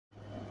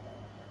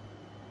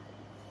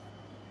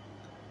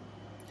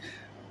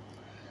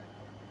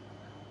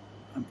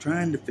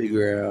trying to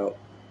figure out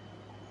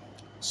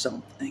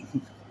something.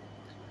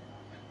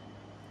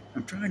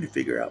 I'm trying to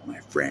figure out my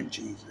friend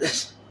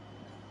Jesus.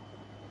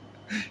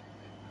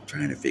 I'm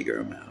trying to figure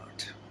him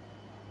out.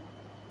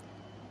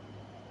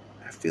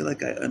 I feel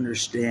like I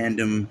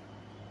understand him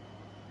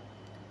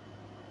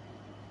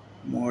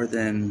more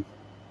than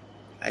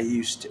I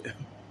used to.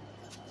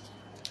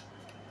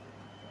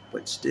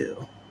 But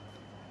still,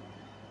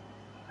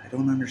 I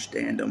don't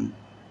understand him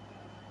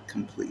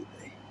completely.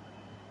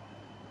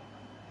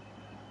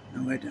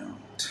 No, I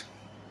don't.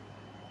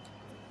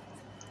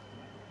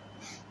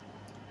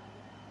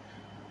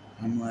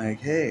 I'm like,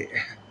 hey,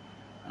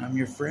 I'm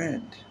your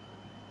friend,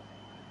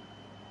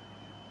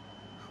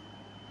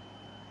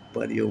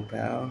 buddy old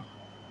pal.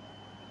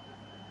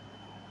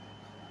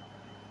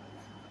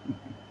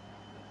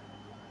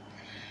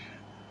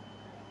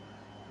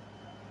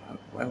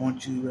 Why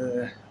won't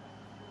you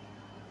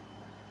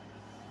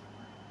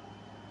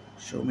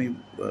show me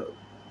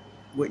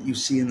what you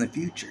see in the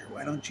future?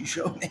 Why don't you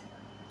show me?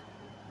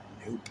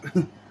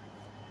 Nope.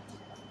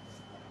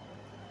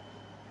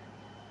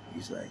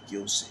 He's like,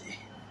 you'll see.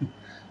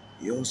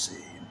 You'll see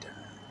in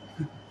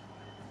time.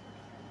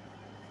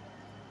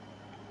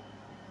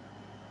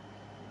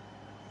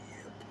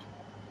 Yep.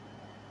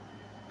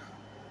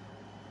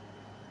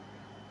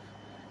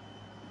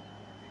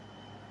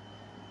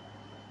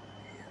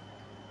 Yep.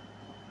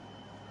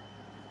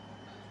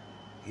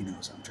 He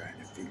knows I'm trying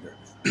to figure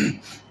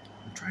I'm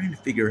trying to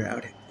figure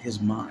out his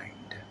mind.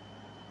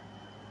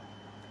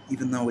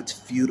 Even though it's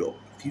futile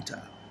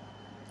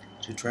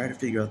to try to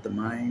figure out the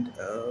mind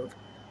of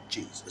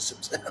Jesus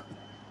himself.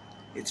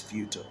 It's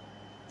futile.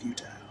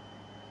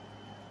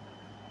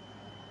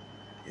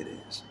 It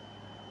is.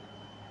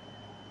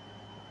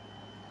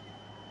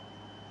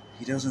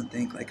 He doesn't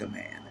think like a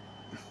man.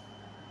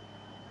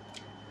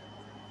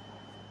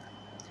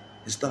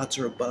 His thoughts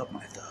are above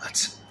my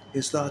thoughts.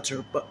 His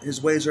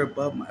ways are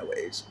above my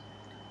ways.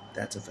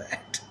 That's a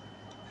fact.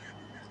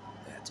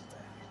 That's a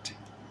fact.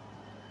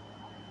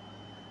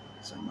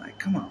 So I'm like,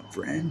 come on,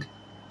 friend.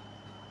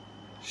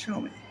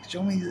 Show me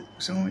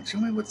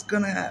what's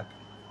gonna happen.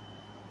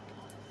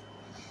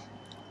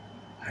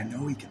 I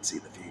know he can see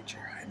the future.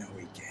 I know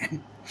he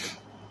can.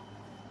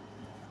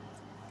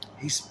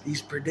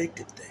 He's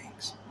predicted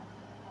things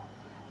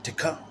to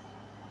come.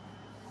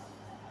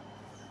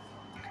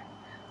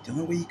 The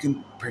only way you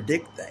can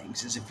predict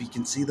things is if you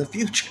can see the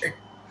future.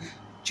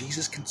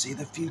 Jesus can see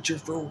the future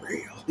for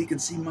real. He can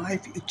see my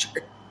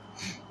future.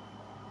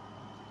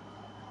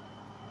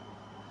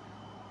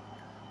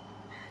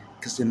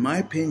 Because in my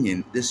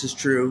opinion, this is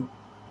true,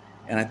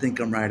 and I think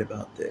I'm right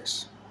about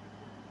this.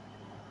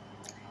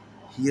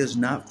 He has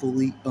not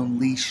fully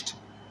unleashed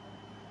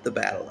the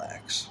battle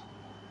axe.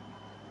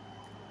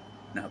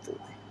 Not fully.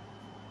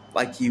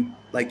 Like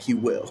he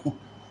will.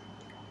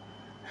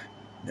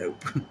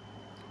 Nope.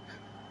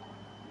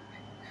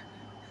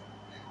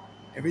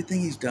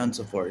 Everything he's done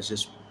so far is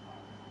just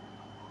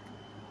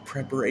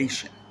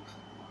preparation.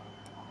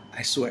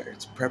 I swear,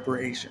 it's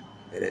preparation.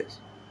 It is.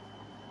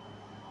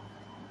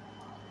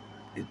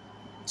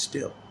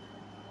 Still.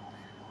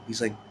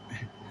 He's like,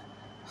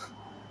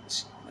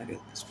 it's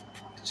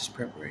just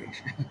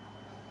preparation.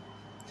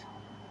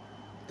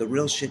 The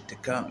real shit to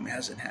come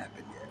hasn't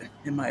happened yet,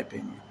 in my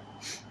opinion.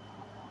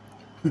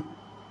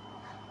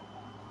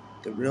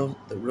 The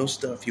real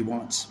stuff he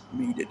wants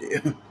me to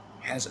do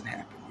hasn't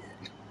happened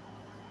yet.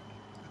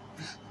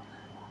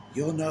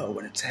 You'll know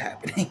when it's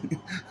happening.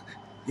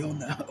 You'll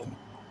know.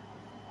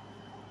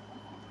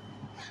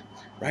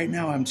 Right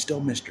now, I'm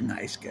still Mr.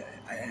 Nice Guy.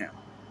 I am.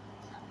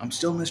 I'm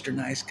still Mr.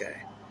 Nice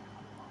Guy.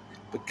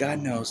 But God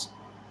knows,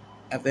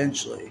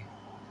 eventually,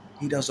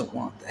 he doesn't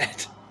want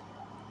that.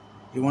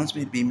 He wants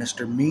me to be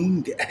Mr.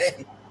 Mean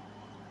Guy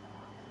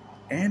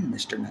and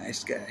Mr.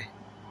 Nice Guy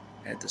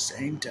at the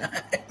same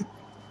time.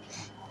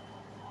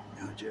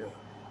 No joke.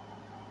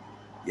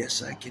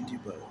 Yes, I can do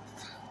both.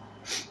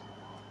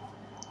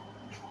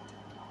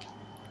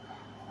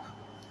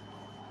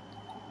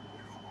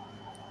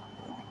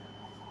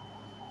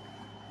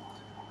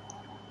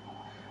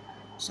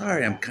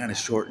 Sorry, I'm kind of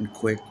short and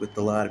quick with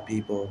a lot of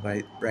people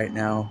right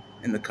now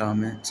in the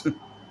comments.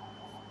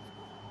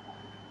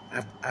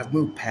 I've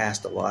moved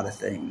past a lot of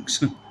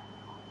things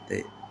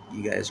that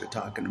you guys are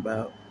talking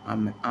about.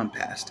 I'm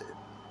past it.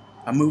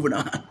 I'm moving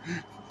on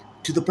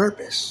to the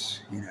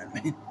purpose. You know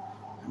what I mean?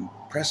 I'm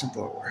pressing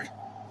forward.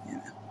 You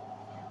know.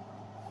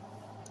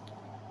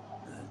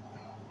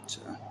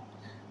 So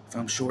if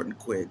I'm short and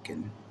quick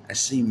and I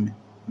seem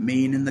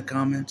mean in the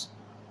comments,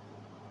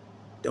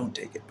 don't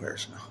take it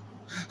personal.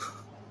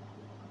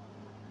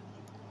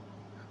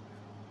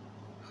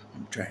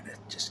 I'm trying to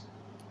just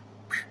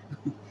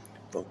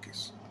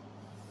focus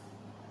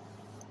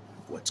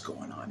on what's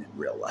going on in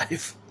real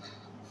life,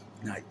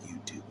 not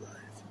YouTube life.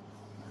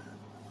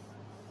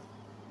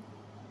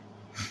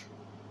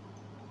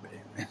 But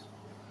anyway,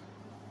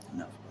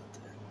 enough about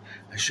that.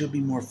 I should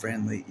be more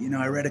friendly. You know,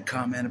 I read a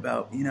comment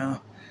about, you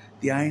know,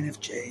 the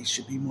INFJ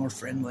should be more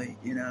friendly,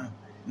 you know,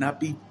 not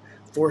be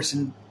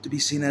forcing to be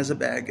seen as a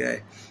bad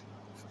guy.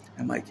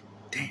 I'm like,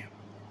 damn,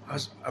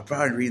 I'm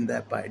probably reading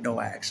that by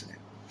no accident,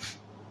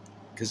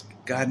 because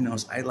God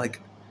knows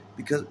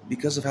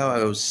because of how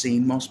I was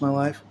seen most of my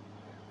life,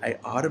 I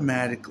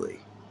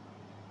automatically,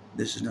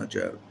 this is no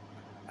joke,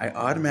 I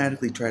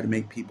automatically try to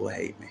make people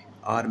hate me.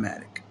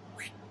 Automatic.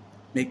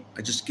 I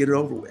just get it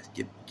over with.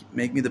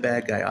 Make me the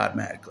bad guy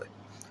automatically.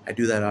 I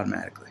do that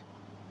automatically.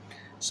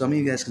 Some of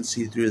you guys can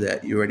see through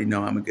that. You already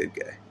know I'm a good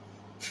guy.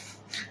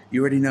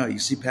 You already know. You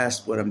see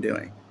past what I'm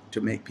doing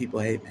to make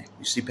people hate me.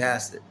 You see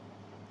past it.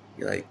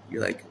 You're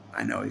like,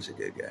 I know he's a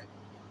good guy.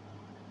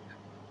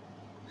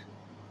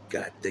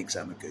 God thinks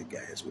I'm a good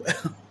guy as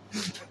well.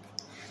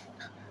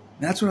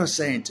 That's what I was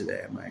saying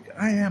today. I'm like,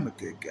 I am a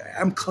good guy.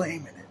 I'm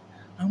claiming it.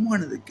 I'm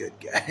one of the good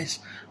guys.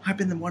 I've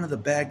been one of the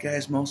bad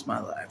guys most of my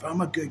life.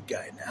 I'm a good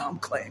guy now. I'm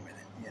claiming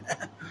it, you know.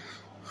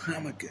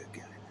 I'm a good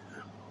guy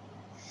now.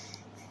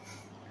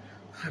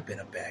 I've been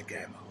a bad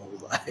guy my whole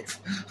life.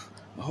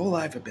 My whole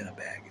life I've been a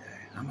bad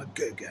guy. I'm a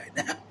good guy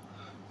now.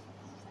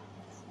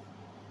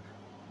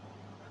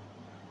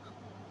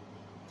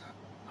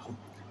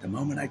 The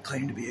moment I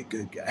claim to be a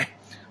good guy,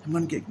 I'm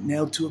going to get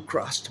nailed to a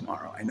cross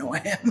tomorrow. I know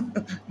I am.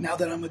 Now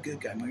that I'm a good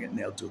guy, I'm going to get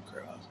nailed to a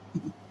cross.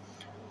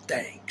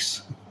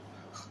 Thanks.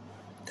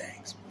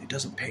 Thanks. It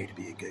doesn't pay to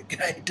be a good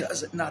guy. It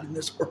doesn't. Not in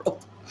this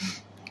world.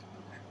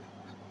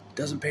 It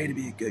doesn't pay to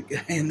be a good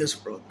guy in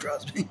this world.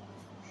 Trust me.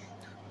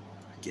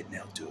 I get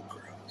nailed to a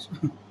cross.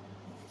 But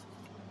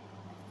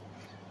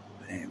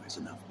anyways,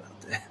 enough about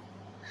that.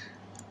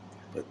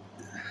 But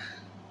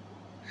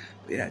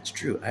yeah, it's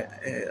true.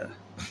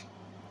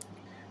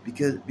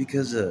 Because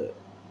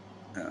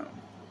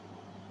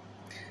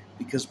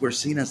we're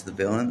seen as the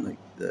villain, like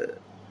the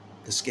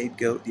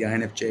scapegoat, the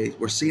INFJ.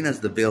 We're seen as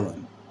the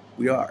villain.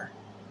 We are.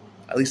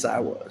 At least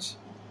I was.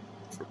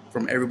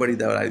 From everybody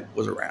that I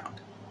was around,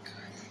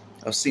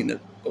 I was seen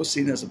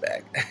as a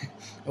bad guy.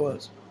 I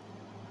was.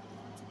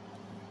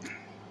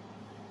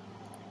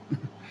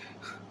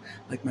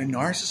 Like my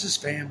narcissist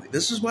family.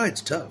 This is why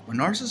it's tough. My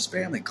narcissist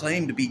family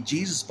claim to be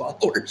Jesus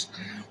followers.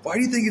 Why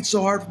do you think it's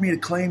so hard for me to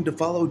claim to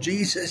follow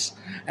Jesus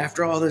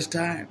after all this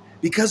time?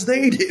 Because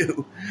they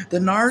do. The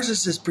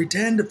narcissists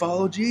pretend to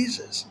follow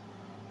Jesus.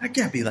 I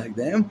can't be like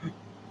them,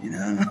 you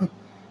know.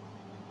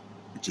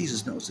 But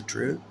Jesus knows the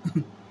truth. At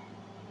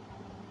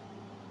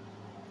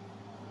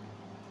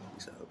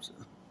least I hope so.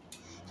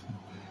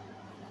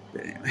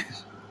 But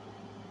anyways.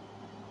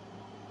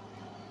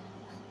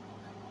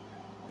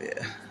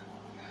 Yeah.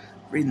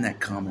 Reading that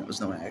comment was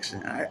no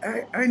accident.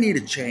 I need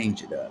to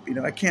change it up. You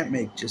know, I can't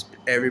make just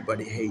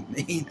everybody hate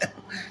me. You know?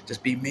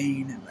 Just be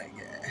mean and like,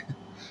 yeah.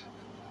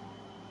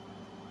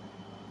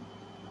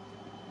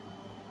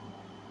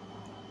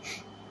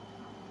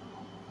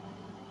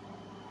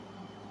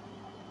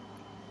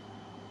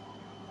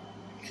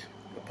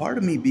 A part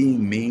of me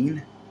being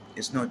mean,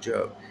 it's no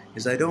joke,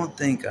 is I don't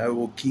think I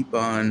will keep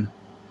on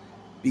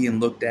being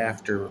looked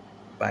after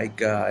by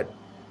God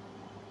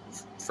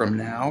from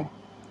now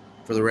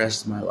for the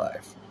rest of my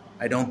life.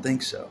 I don't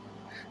think so.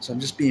 So I'm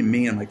just being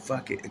mean. I'm like,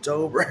 fuck it, it's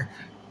over.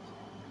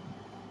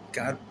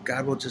 God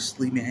will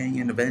just leave me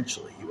hanging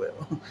eventually. He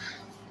will.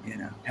 You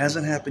know,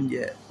 hasn't happened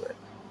yet, but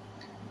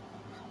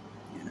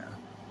you know,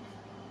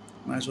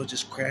 might as well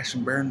just crash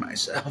and burn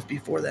myself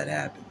before that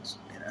happens.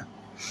 You know,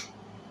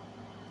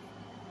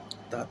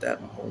 thought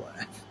that my whole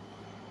life.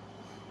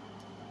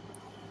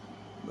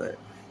 But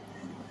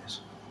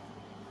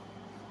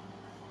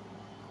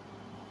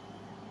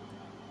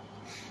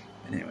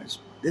anyways,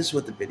 this is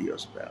what the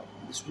video's about.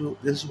 This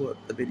is what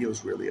the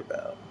video's really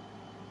about.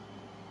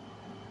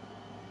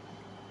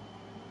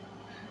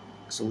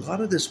 So a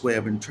lot of this way,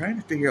 I've been trying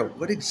to figure out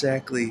what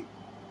exactly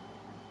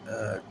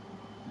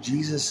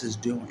Jesus is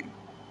doing.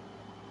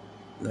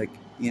 Like,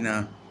 you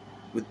know,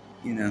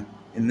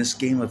 in this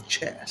game of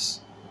chess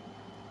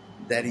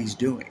that he's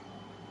doing.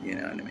 You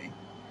know what I mean?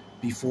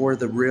 Before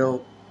the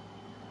real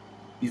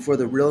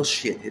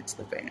shit hits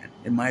the fan,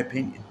 in my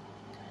opinion.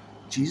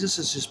 Jesus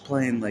is just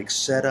playing like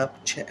set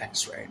up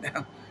chess right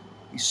now.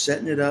 He's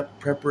setting it up,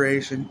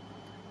 preparation.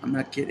 I'm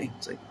not kidding.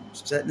 It's like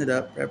setting it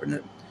up, prepping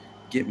it,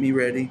 get me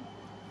ready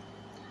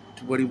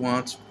to what he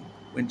wants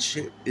when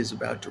shit is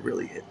about to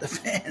really hit the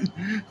fan.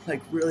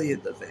 Like really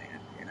hit the fan,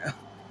 you know.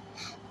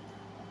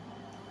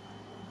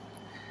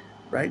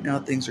 Right now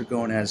things are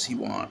going as he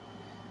wants.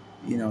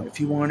 You know, if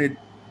he wanted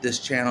this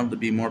channel to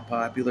be more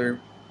popular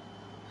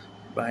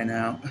by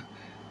now,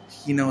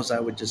 he knows I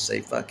would just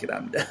say, fuck it,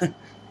 I'm done.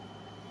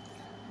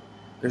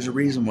 There's a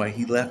reason why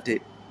he left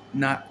it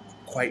not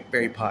quite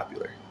very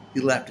popular.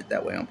 He left it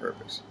that way on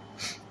purpose.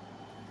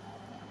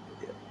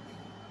 Yep.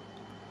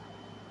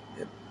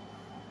 Yep.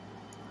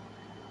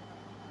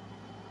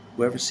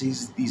 Whoever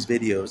sees these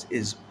videos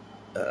is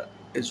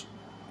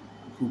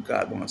who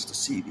God wants to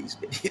see these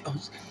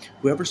videos.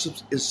 Whoever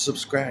is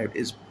subscribed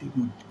is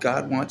who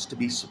God wants to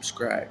be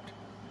subscribed.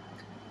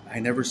 I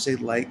never say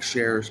like,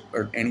 share,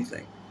 or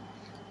anything.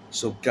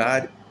 So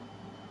God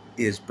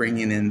is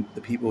bringing in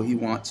the people he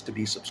wants to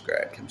be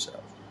subscribed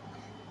himself.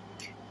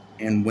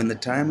 And when the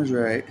time is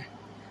right,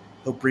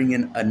 he'll bring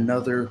in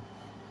another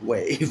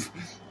wave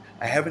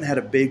I haven't had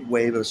a big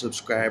wave of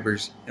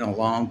subscribers in a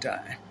long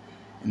time,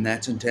 and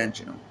that's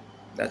intentional.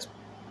 That's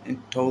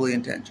totally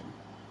intentional.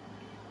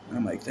 And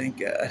I'm like, thank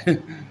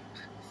God,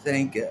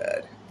 thank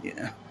God. You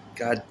know,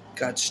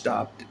 God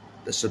stopped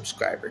the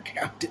subscriber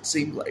count. It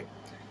seemed like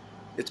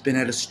it's been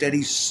at a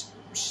steady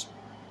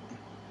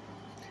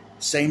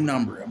same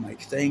number. I'm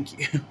like, thank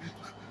you,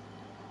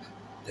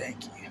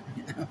 thank you.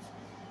 You know,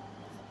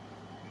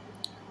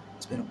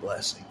 it's been a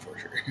blessing for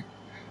sure.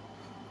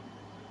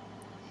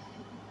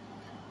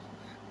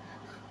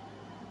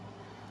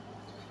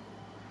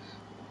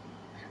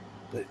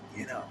 But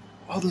you know,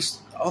 all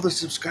the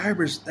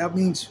subscribers, that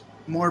means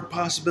more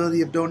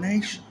possibility of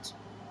donations.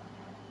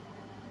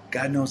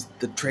 God knows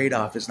the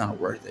trade-off is not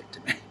worth it to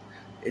me.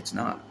 It's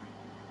not.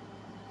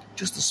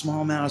 Just the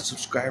small amount of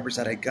subscribers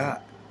that I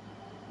got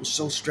was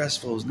so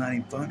stressful, it was not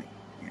even funny.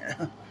 You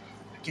know?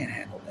 I can't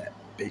handle that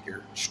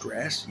bigger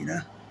stress, you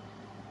know?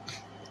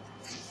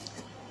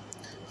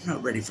 I'm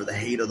not ready for the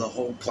hate of the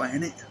whole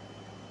planet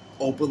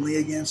openly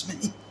against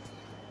me.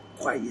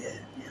 Quite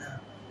yet, you know?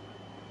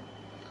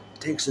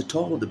 It takes a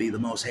toll to be the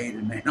most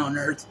hated man on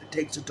earth. It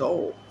takes a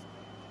toll.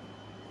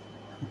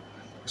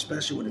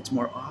 Especially when it's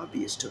more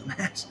obvious to the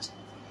masses.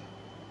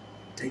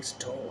 It takes a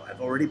toll.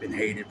 I've already been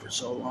hated for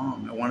so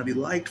long. I want to be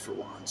liked for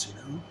once, you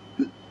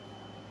know?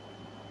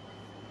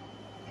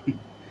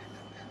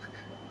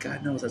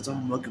 God knows that's all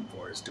I'm looking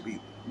for, is to be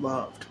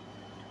loved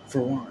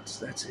for once.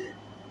 That's it,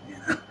 you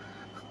know?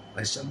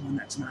 By someone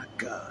that's not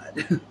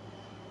God.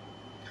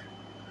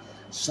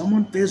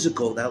 Someone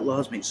physical that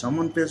loves me.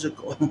 Someone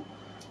physical,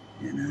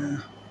 you know?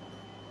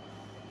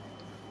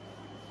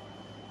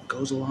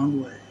 Goes a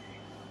long way.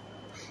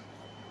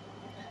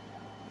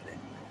 But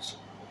anyways,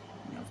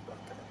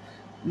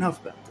 enough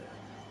about that.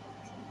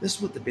 This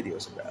is what the video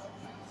is about.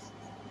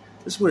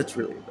 This is what it's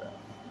really about.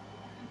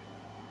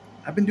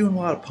 I've been doing a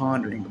lot of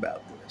pondering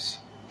about this.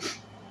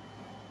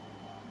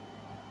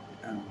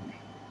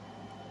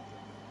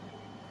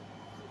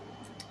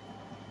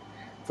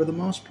 For the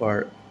most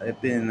part,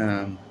 I've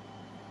been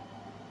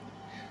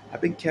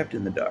kept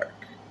in the dark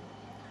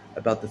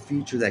about the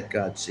future that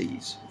God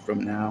sees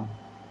from now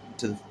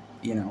to,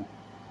 you know,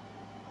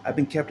 I've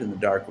been kept in the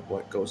dark of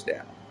what goes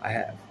down. I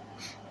have.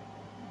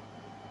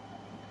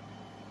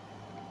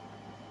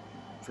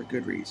 For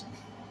good reason.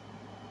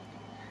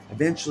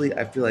 Eventually,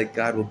 I feel like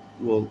God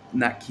will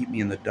not keep me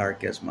in the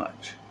dark as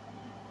much.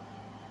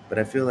 But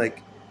I feel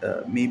like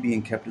me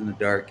being kept in the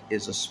dark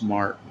is a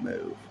smart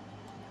move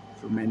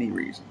for many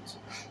reasons.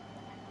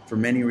 For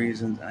many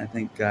reasons, and I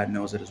think God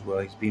knows it as well.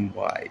 He's being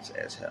wise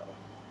as hell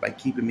by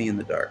keeping me in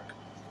the dark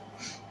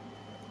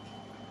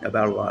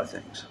about a lot of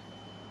things.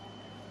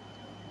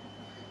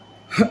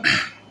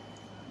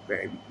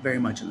 Very, very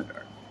much in the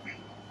dark.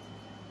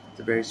 It's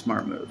a very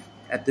smart move.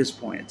 At this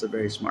point, it's a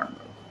very smart move.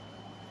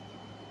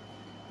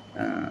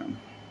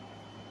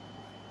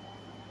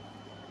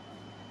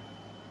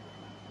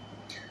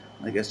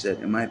 Like I said,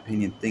 in my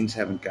opinion, things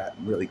haven't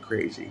gotten really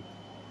crazy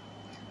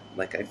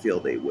like I feel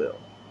they will.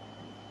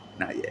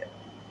 Not yet.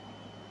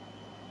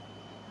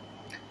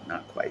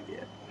 Not quite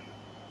yet.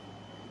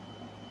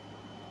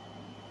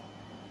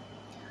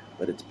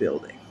 But it's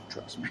building,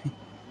 trust me.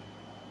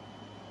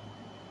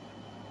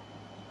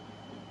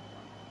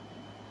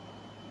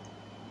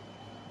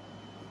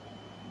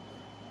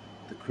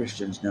 The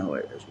Christians know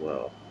it as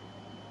well.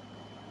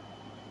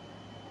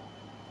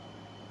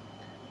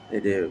 They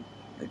do.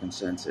 They can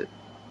sense it.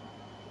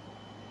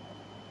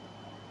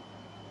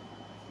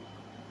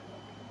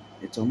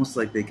 It's almost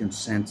like they can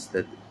sense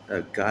that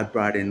God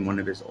brought in one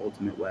of his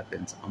ultimate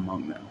weapons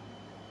among them.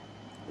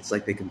 It's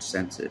like they can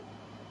sense it.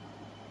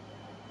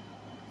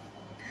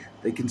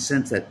 They can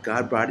sense that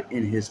God brought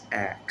in his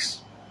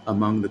axe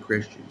among the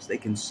Christians. They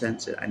can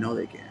sense it. I know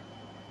they can.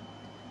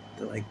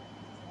 They're like,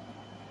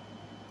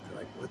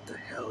 what the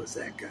hell is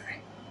that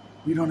guy?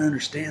 We don't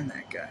understand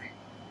that guy.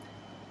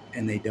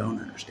 And they don't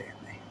understand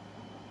me.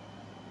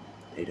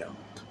 They don't.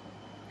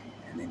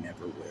 And they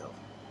never will.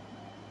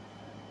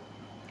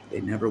 They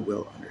never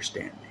will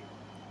understand me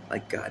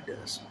like God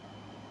does.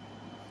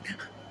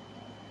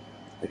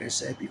 Like I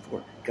said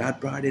before, God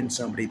brought in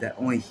somebody that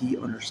only he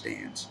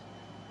understands.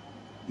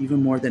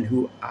 Even more than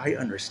who I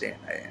understand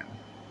I am.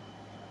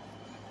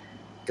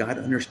 God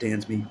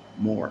understands me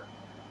more.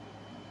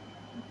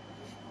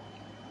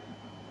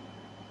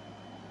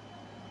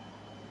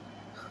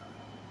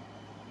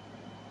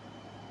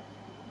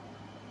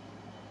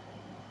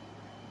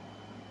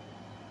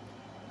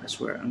 I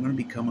swear, I'm going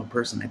to become a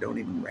person I don't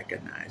even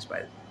recognize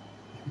by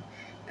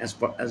as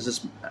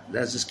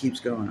this keeps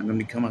going. I'm going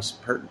to become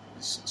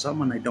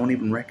someone I don't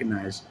even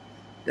recognize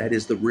that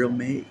is the real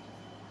me.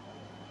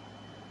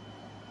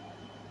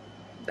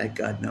 That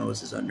God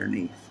knows is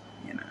underneath,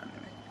 you know what I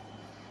mean?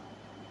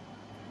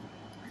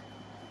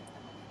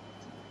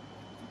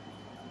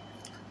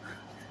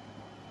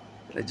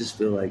 But I just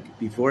feel like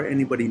before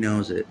anybody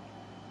knows it,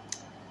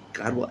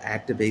 God will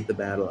activate the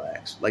battle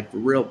axe. Like for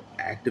real,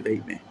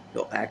 activate me.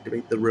 He'll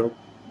activate the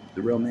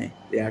real me.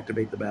 They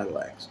activate the battle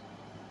axe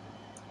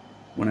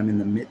when I'm in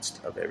the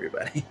midst of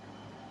everybody.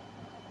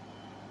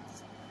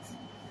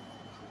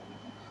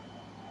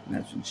 And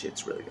that's when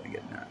shit's really gonna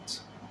get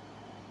nuts.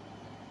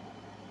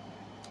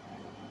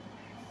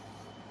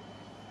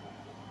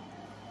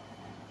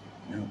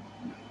 No,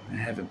 I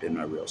haven't been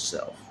my real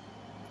self.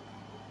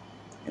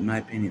 In my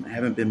opinion, I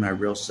haven't been my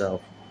real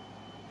self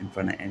in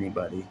front of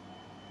anybody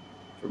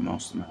for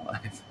most of my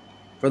life.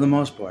 For the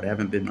most part, I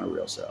haven't been my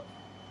real self.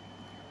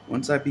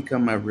 Once I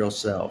become my real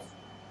self,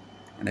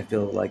 and I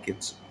feel like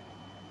it's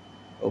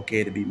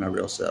okay to be my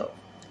real self,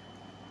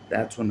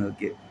 that's when it'll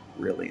get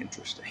really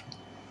interesting.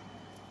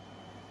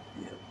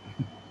 Yep.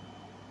 Yep.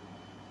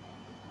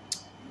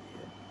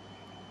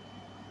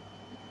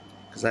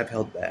 Because I've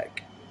held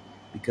back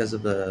because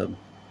of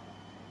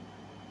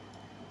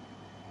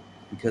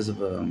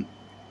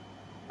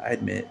I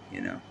admit,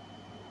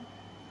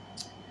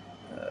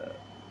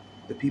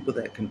 the people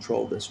that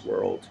control this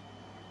world,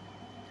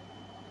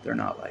 they're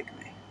not like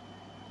me.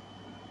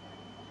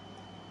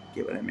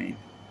 Get what I mean?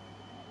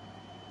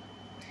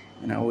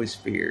 And I always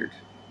feared,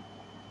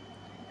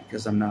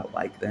 because I'm not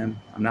like them.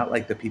 I'm not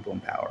like the people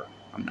in power.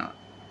 I'm not.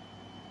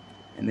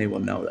 And they will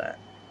know that.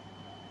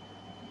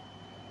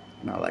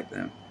 I'm not like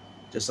them.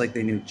 Just like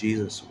they knew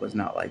Jesus was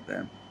not like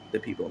them, the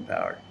people in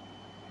power.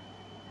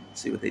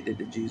 See what they did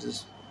to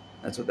Jesus?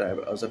 That's what I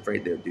was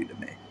afraid they would do to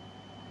me.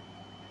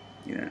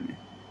 You know what I mean?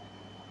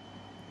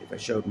 If I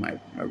showed my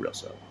real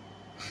self.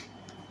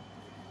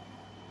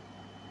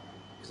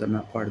 Because I'm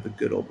not part of the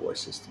good old boy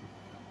system.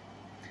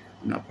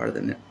 I'm not part of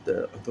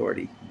the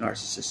authority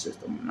narcissist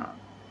system. I'm not.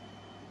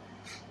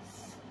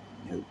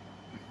 Nope.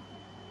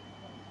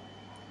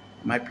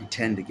 I might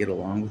pretend to get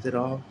along with it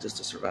all just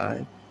to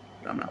survive,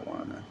 but I'm not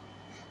one of them.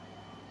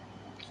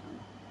 So,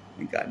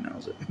 and God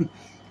knows it.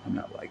 I'm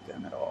not like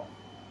them at all.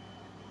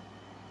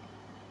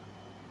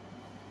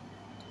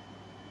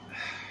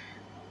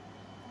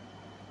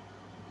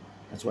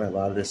 That's why a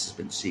lot of this has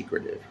been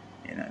secretive.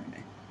 You know what I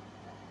mean?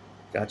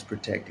 God's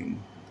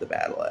protecting the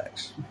battle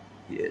axe.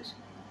 He is.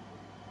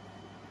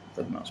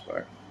 For the most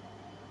part.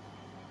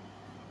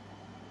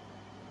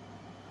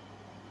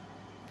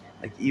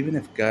 Like, even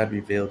if God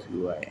revealed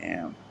who I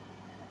am,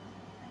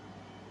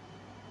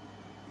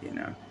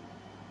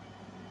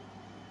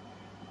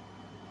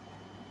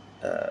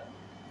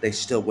 they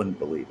still wouldn't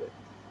believe it.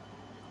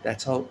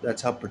 That's how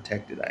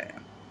protected I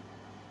am.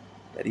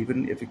 That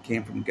even if it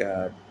came from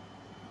God,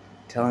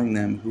 telling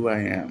them who I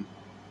am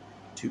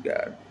to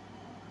God,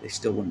 they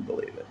still wouldn't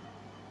believe it.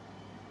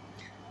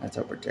 That's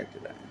how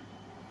protected I am.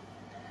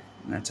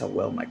 And that's how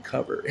well my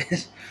cover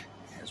is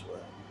as well.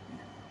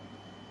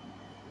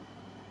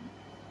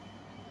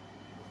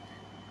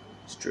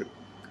 It's true.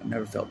 I've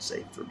never felt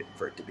safe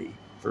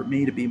for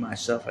me to be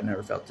myself. I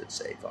never felt it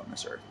safe on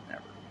this earth.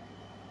 Never.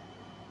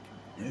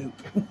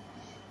 Nope.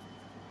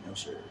 No,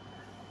 sir.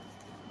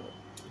 But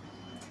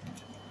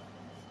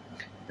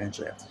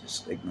eventually I have to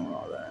just ignore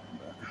all that.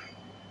 But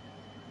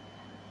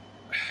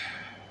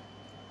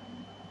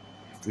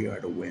if we are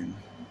to win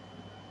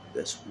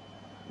this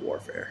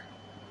warfare,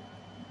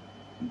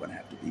 I'm going to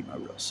have to be my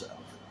real self.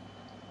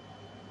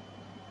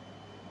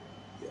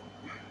 Yep.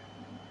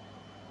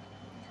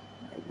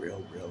 My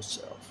real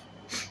self.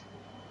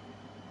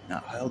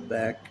 Not held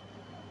back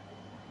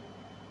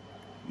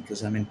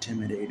because I'm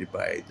intimidated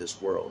by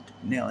this world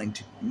nailing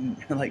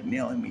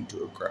me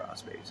to a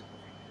cross, basically.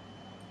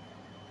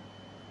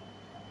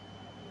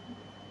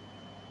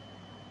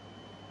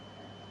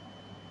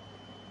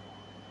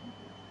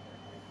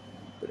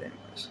 But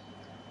anyways,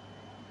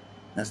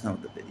 that's not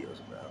what the video is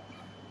about.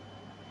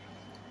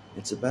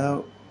 It's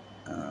about,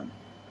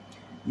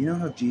 you know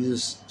how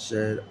Jesus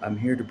said, I'm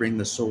here to bring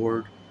the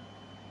sword.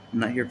 I'm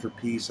not here for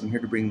peace. I'm here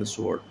to bring the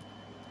sword.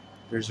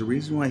 There's a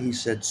reason why he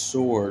said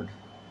sword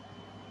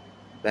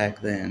back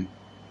then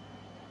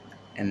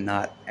and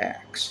not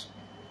axe.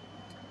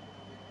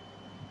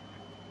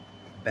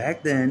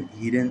 Back then,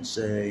 he didn't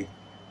say,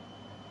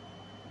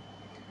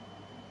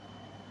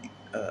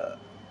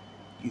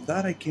 you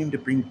thought I came to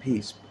bring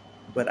peace,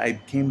 but I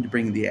came to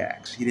bring the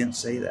axe. He didn't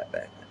say that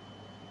back then.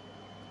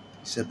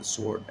 He said the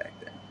sword back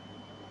then.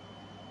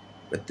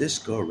 But this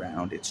go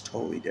around, it's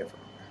totally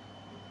different.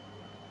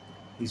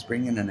 He's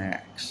bringing an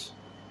axe.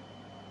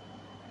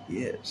 He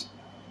is.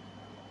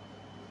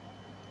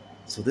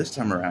 So this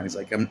time around, he's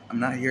like, I'm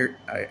not here.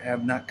 I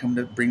have not come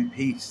to bring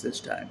peace this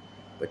time,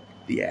 but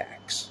the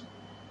axe.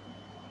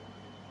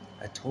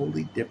 A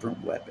totally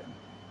different weapon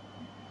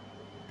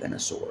than a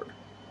sword.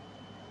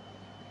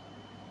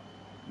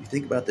 You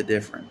think about the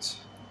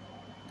difference.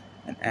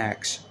 An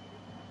axe,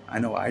 I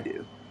know I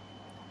do.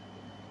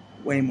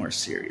 Way more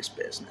serious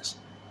business.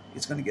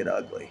 It's going to get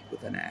ugly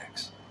with an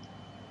axe.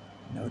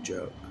 No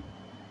joke.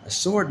 A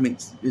sword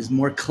is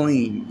more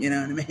clean, you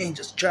know what I mean?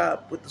 Just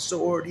chop with the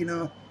sword,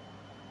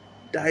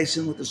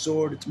 Dicing with the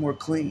sword, it's more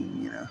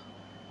clean,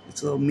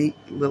 It's a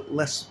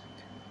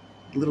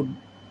little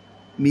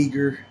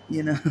meager,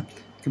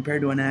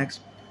 compared to an axe.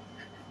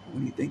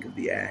 When you think of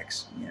the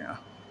axe, I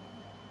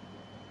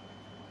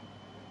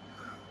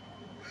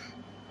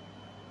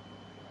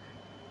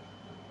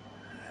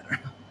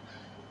don't know.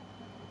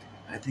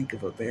 I think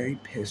of a very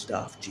pissed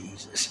off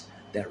Jesus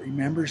that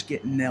remembers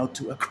getting nailed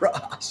to a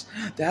cross.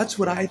 That's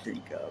what I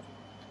think of.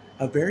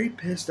 A very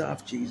pissed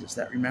off Jesus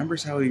that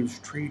remembers how he was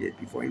treated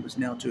before he was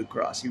nailed to a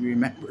cross. He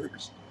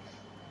remembers.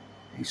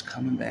 He's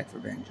coming back for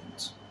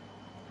vengeance.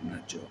 I'm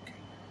not joking.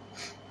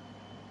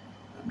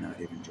 I'm not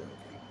even joking.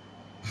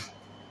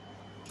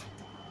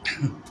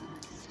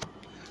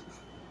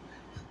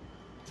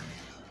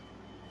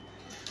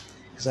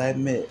 Because I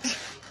admit,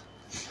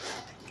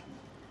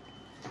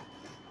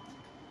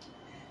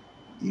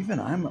 even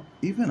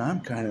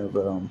I'm kind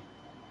of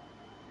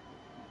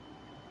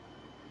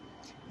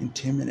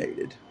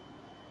intimidated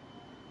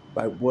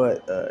by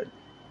what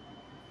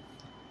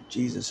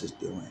Jesus is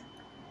doing.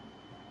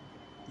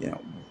 You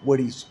know, what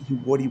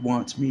he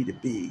wants me to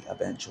be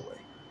eventually.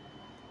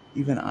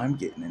 Even I'm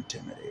getting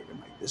intimidated. I'm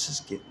like, this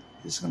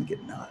is gonna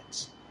get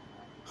nuts.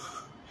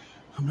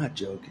 I'm not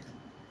joking.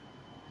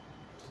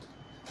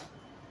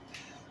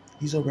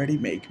 He's already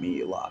making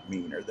me a lot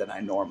meaner than I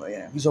normally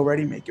am. He's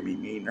already making me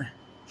meaner.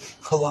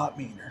 A lot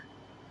meaner.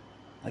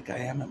 Like I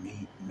am a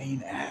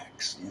mean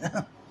axe, you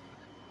know?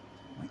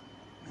 Like,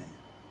 man.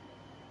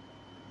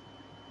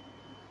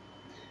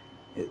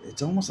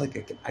 It's almost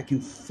like I can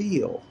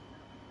feel,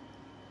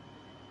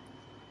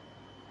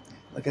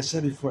 like I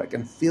said before, I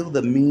can feel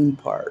the mean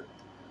part.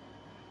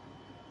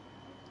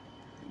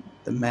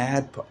 The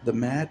mad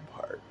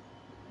part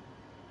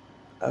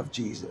of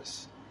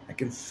Jesus. I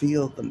can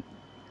feel them,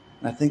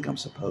 and I think I'm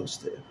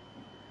supposed to.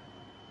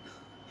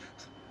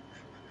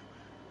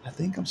 I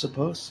think I'm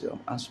supposed to.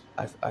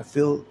 I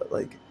feel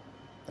like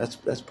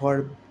that's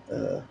part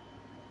of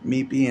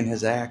me being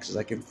his axe. Is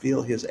I can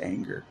feel his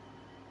anger.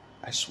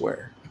 I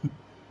swear,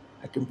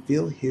 I can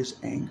feel his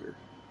anger,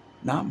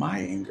 not my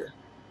anger,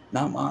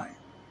 not mine.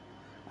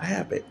 I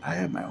have it. I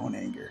have my own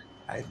anger.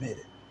 I admit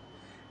it,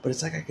 but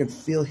it's like I can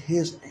feel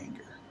his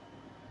anger,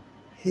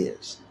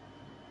 his,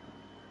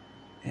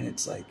 and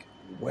it's like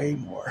way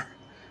more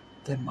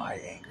than my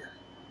anger.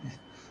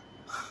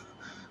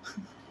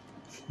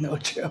 No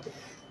joke.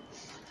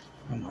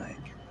 I'm like,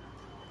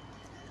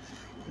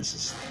 this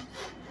is.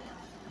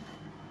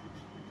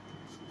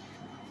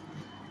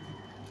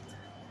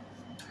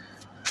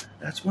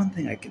 That's one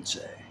thing I can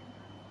say.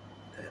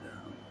 That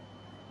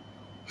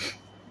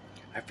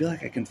I feel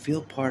like I can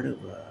feel part of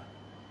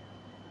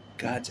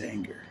God's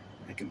anger.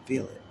 I can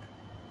feel it.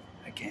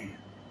 I can.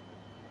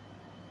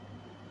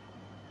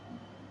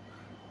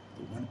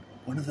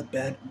 One of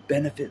the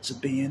benefits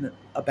of being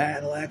a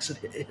battle axe of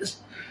his,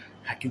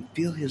 I can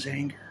feel his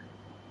anger.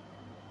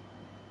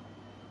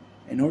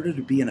 In order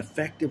to be an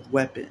effective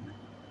weapon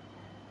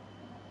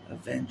of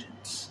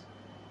vengeance,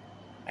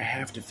 I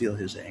have to feel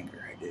his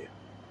anger. I do.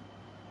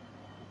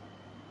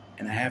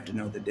 And I have to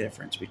know the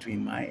difference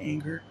between my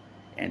anger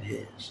and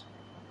his.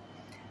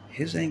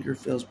 His anger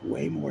feels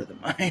way more than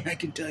mine, I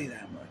can tell you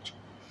that much.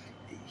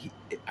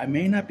 I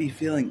may not be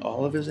feeling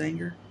all of his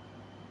anger,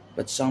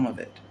 but some of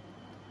it.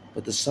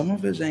 But the sum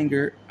of his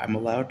anger I'm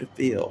allowed to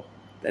feel,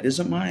 that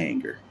isn't my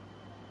anger,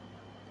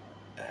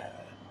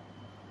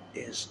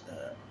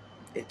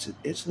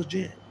 it's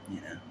legit, you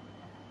know.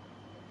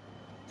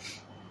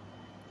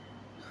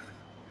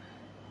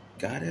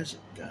 God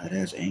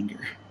has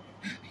anger.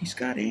 He's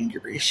got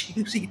anger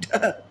issues. He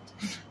does.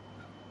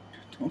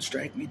 Don't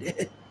strike me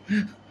dead.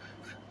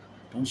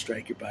 Don't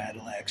strike your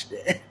battle axe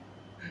dead.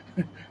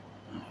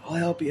 I'll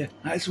help you.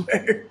 I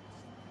swear.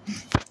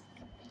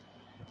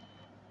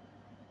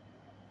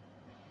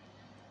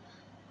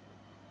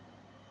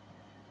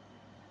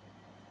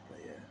 But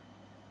yeah.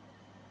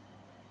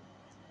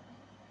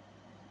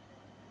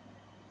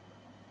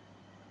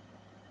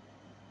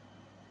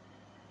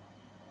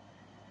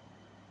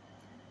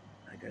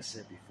 Like I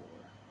said before,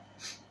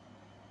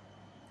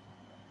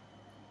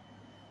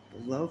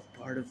 the love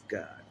part of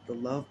God, the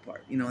love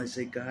part, you know, they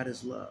say God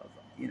is love.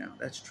 You know,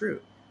 that's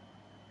true.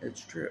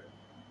 It's true.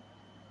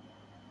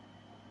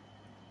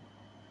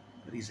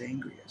 But he's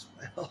angry as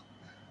well.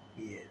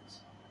 He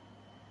is.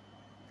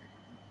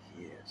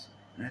 He is.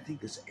 And I think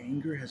this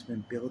anger has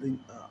been building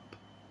up.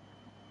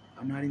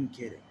 I'm not even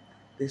kidding.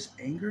 This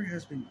anger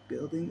has been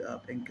building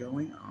up and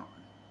going on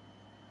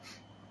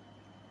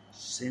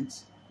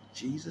since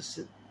Jesus,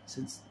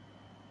 since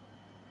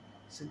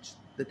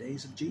the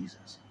days of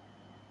Jesus.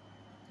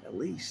 At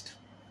least.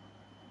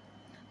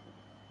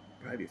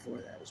 Probably before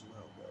that as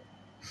well, but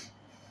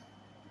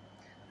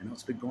I know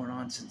it's been going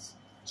on since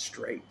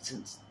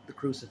the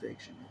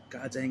crucifixion.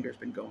 God's anger has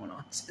been going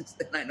on since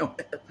then. I know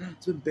that.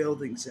 It's been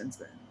building since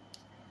then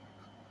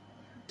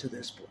to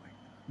this point.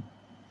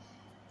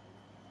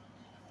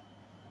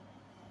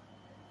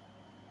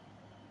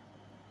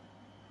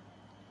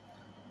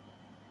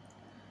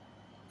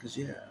 Because,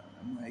 yeah,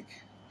 I'm like,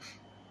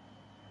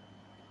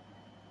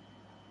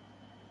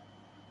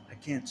 I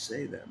can't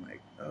say that. I'm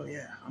like, oh,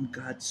 yeah, I'm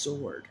God's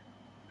sword.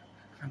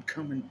 I'm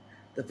coming,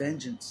 the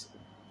vengeance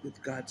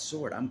with God's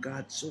sword. I'm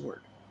God's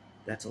sword.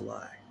 That's a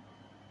lie.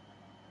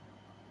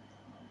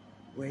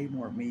 Way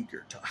more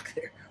meager talk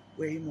there.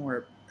 Way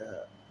more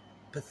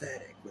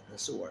pathetic with the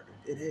sword.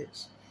 It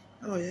is.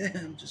 Oh, yeah,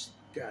 I'm just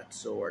God's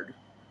sword.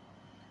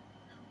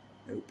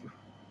 Nope.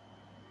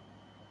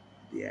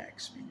 the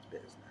axe means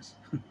business.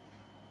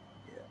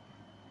 Yeah.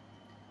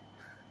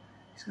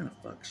 He's gonna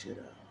fuck shit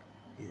up.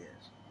 He is.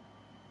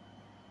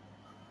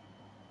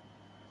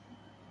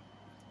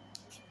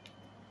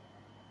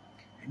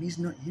 And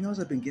he knows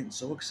I've been getting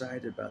so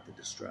excited about the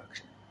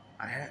destruction.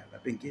 I have.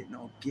 I've been getting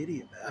all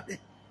giddy about it.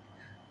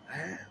 I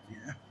have,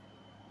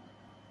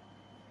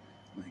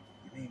 Like,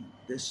 you mean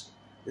this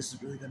is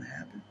really gonna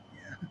happen?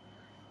 Yeah.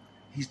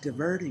 He's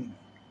diverting me.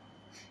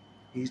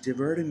 He's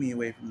diverting me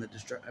away from the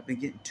destruction. I've been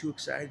getting too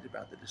excited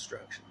about the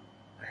destruction.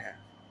 I have.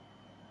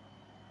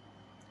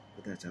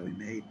 But that's how he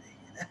made me,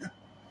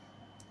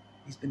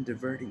 He's been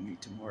diverting me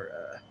to more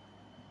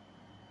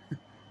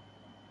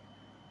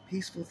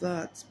peaceful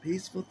thoughts,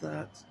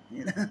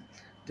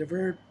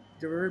 divert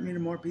me to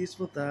more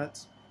peaceful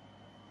thoughts.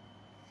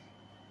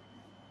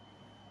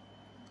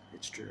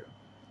 It's true.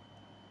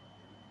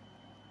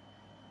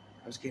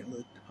 I was getting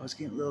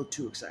a little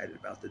too excited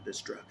about the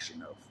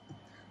destruction of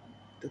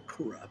the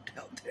corrupt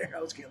out there.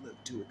 I was getting a little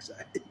too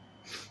excited.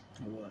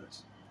 I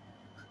was.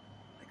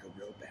 Like a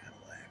real battle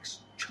axe,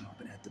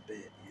 chomping at the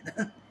bit,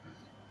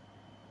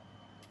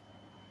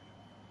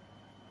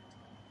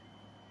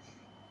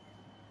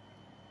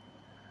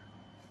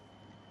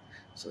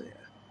 So yeah,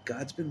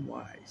 God's been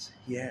wise.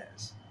 He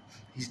has.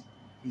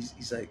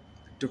 He's like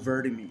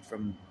diverting me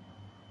from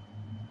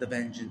the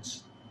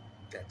vengeance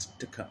that's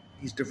to come.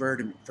 He's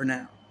diverting me for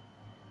now.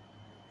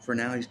 For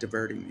now, he's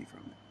diverting me from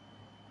it.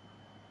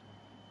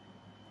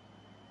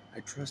 I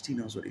trust he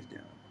knows what he's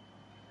doing.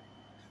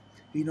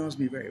 He knows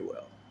me very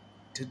well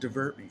to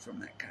divert me from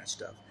that kind of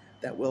stuff.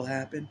 That will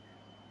happen.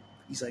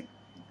 He's like,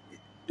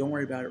 don't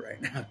worry about it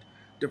right now.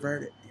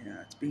 Divert it.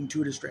 It's being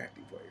too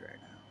distracting for you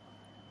right now,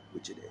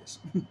 which it is.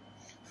 I'm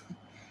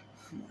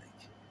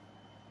like,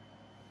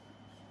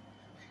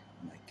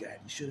 my God,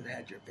 you should have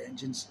had your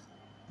vengeance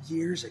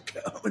years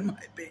ago, in my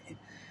opinion.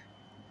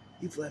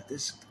 You've let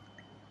this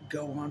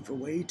go on for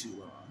way too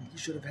long. You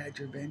should have had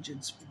your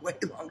vengeance way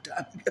long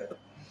time ago.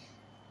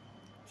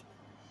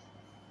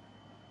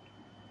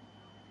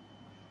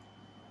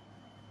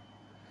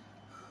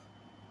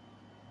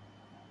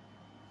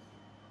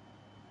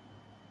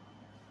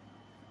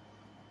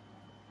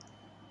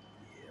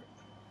 Yep.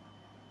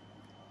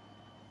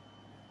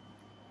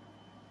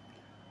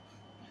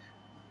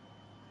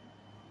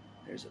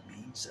 There's a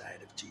mean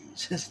side of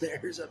Jesus.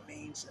 There's a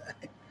mean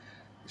side.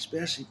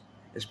 Especially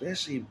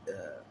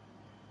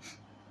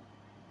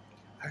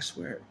I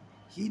swear,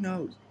 he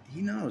knows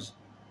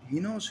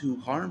who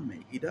harmed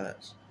me. He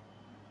does.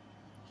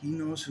 He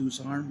knows who's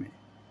harmed me.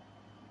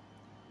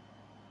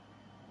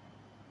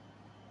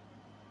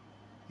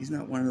 He's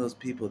not one of those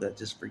people that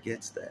just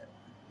forgets that.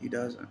 He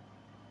doesn't.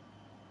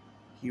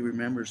 He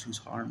remembers who's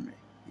harmed me.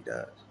 He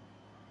does.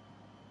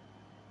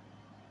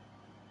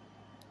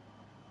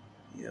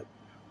 Yep.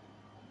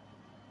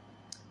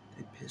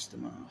 They pissed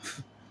him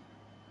off.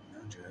 No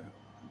joke.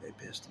 They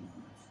pissed him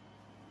off.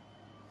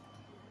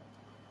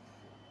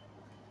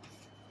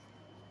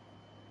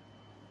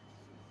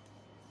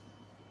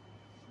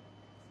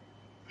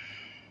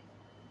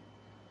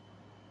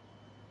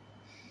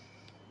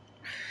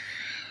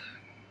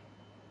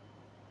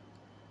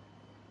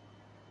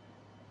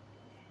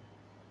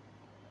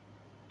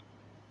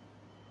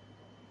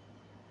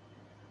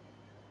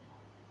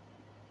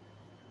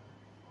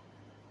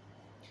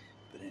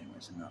 But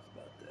anyways, enough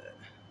about that.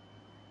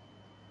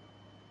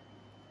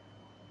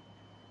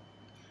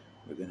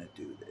 We're gonna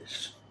do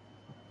this.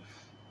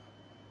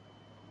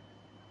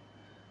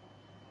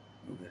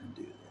 We're gonna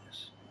do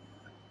this.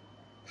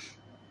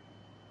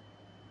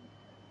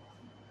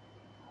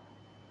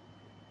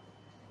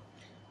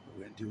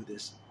 We're gonna do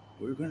this.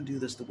 We're gonna do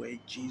this the way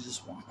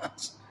Jesus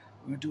wants.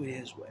 We're gonna do it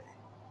His way.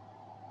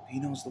 He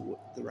knows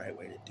the right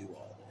way to do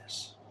all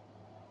this.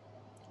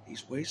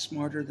 He's way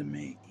smarter than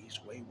me. He's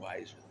way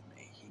wiser than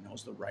me. He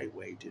knows the right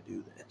way to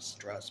do this.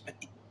 Trust me.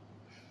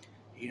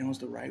 He knows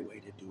the right way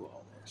to do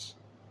all this.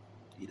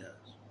 He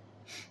does.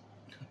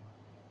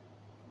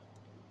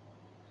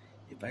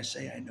 If I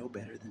say I know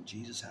better than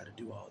Jesus how to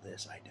do all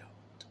this, I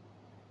don't.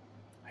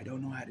 I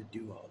don't know how to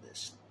do all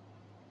this.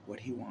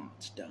 What He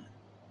wants done.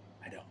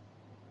 I don't.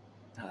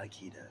 Not like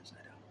He does.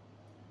 I don't.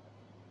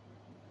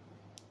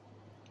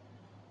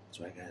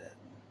 So I gotta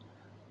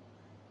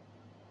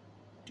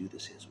do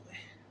this His way.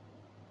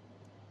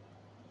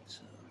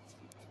 So,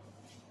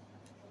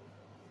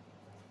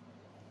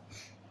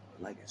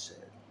 like I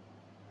said,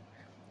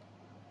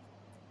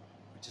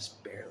 we're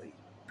just barely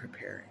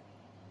preparing.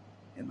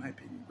 In my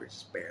opinion, we're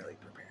just barely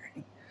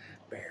preparing.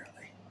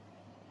 Barely.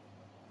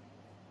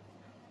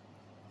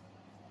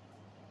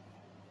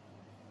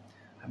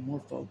 I'm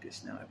more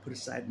focused now. I put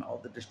aside all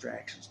the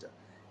distraction stuff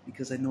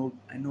because I know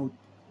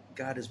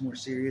God is more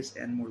serious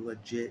and more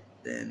legit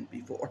than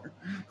before.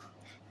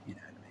 You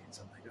know what I mean?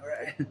 So I'm like, all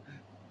right,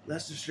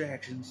 less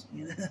distractions.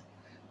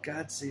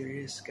 God's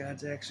serious.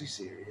 God's actually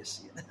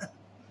serious.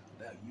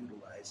 About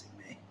utilizing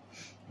me.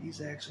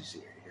 He's actually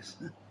serious.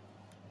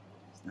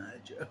 It's not a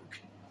joke.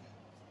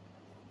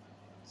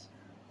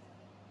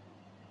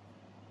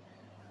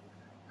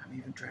 I'm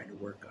even trying to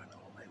work on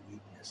all my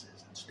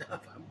weaknesses and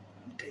stuff. I'm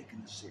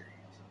taking this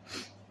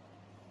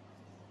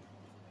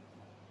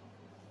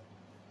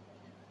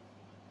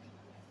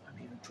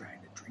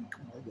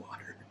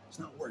water. It's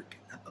not working.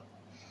 No.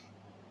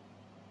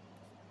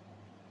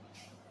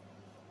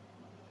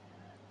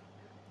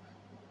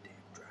 Damn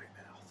dry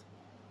mouth.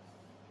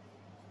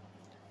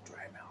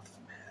 Dry mouth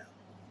from hell.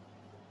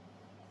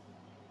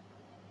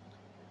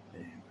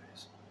 But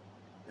anyways,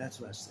 that's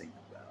what I was thinking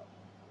about.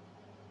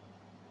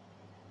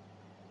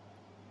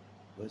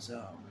 Was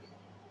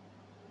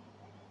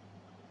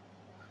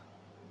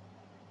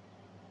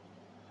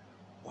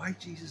why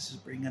Jesus is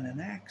bringing an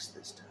axe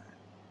this time?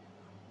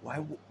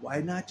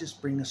 Why not just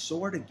bring a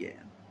sword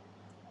again?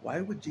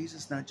 Why would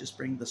Jesus not just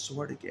bring the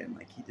sword again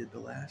like he did the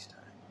last time?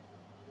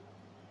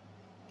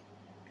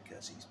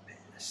 Because he's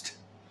pissed.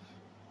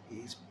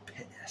 He's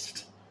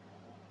pissed.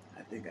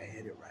 I think I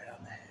hit it right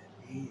on the head.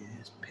 He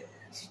is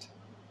pissed.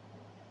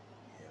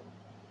 Yep.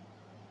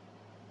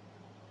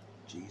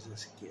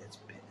 Jesus gets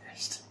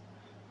pissed.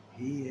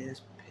 He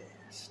is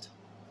pissed.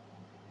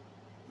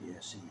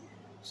 Yes, he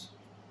is.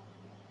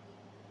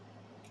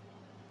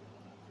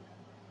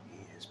 He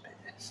is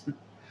pissed.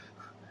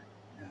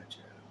 No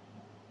joke.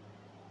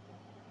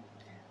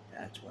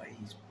 That's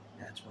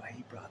why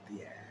he brought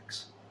the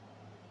axe.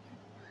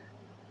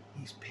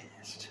 He's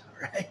pissed,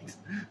 right?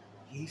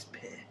 He's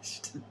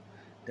pissed.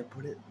 To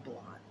put it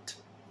blunt,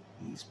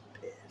 he's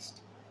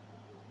pissed.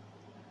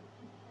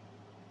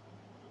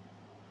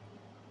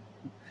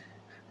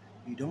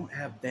 You don't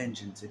have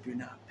vengeance if you're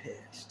not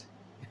pissed.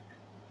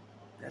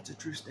 That's a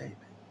true statement.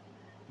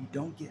 You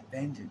don't get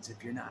vengeance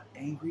if you're not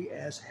angry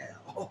as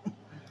hell.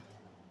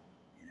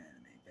 You know what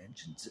I mean?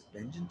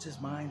 Vengeance is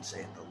mine,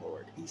 saith the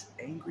Lord. He's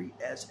angry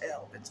as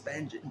hell. It's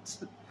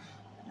vengeance.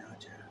 No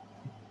joke.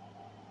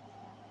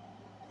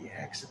 The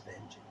axe of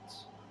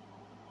vengeance.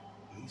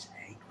 He's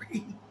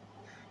angry.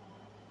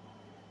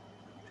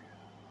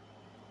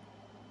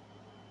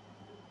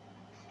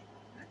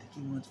 I think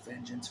he wants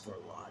vengeance for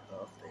a lot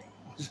of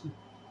things.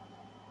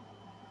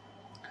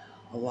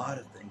 A lot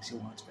of things he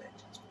wants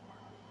vengeance for.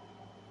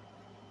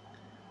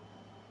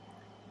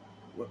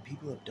 What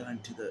people have done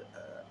to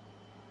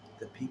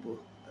the people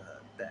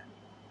that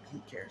he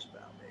cares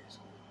about,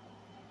 basically.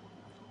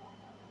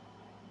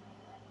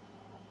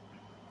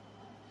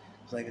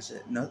 So like I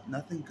said,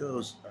 nothing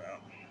goes.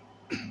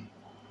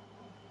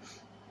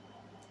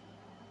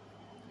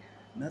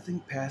 Nothing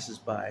passes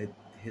by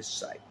his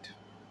sight.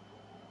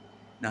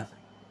 Nothing.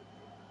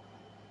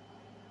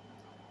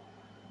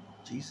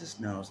 Jesus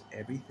knows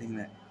everything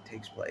that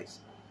takes place.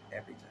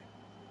 Everything.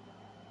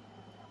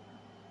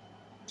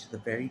 To the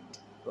very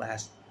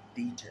last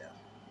detail.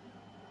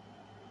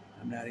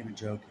 I'm not even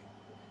joking.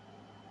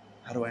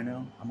 How do I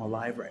know? I'm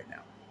alive right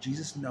now.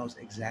 Jesus knows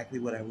exactly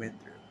what I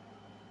went through.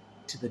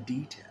 To the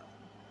detail.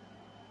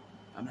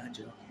 I'm not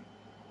joking.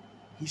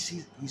 He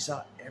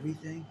saw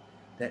everything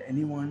that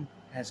anyone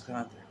has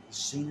gone through. He's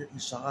seen it. He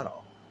saw it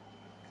all.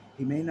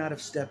 He may not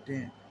have stepped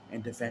in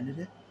and defended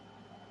it.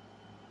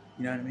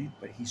 You know what I mean?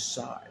 But he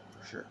saw it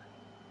for sure.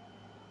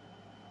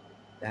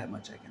 That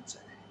much I can say.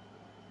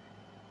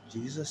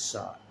 Jesus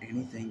saw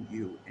anything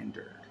you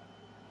endured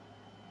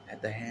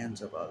at the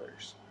hands of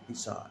others. He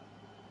saw it.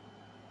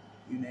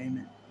 You name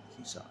it,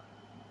 he saw it.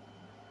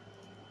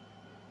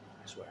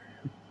 I swear.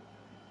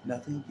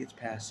 Nothing gets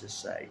past his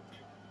sight.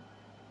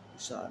 He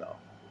saw it all.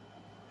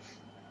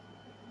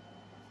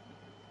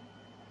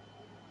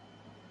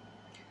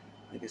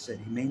 Like I said,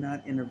 he may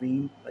not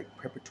intervene, like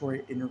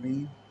preparatory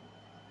intervene,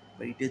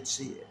 but he did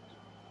see it.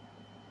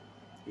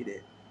 He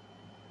did.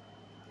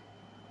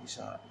 He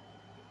saw it.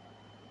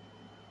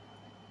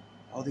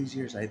 All these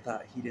years I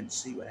thought he didn't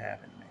see what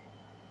happened to me.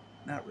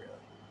 Not really.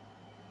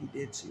 He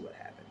did see what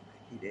happened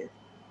to me. He did.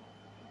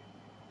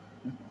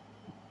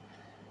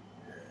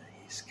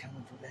 He's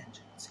coming for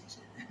vengeance.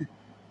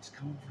 He's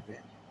coming for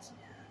vengeance.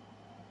 Yeah.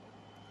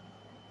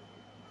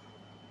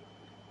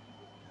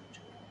 No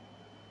joke.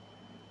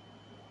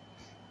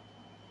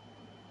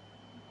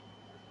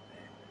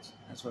 Anyways,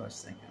 that's what I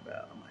was thinking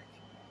about. I'm like,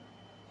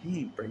 he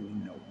ain't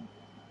bringing no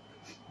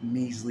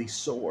measly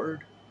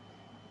sword.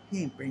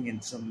 He ain't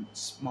bringing some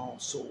small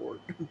sword.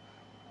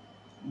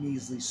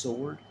 Measly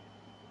sword.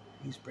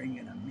 He's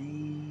bringing a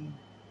mean,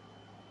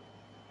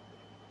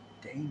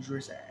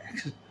 dangerous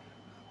axe.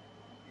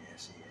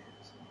 Yes, he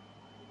is.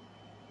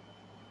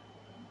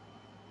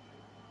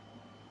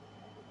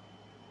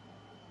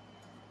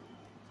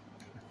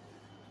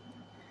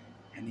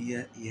 And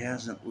he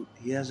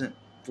hasn't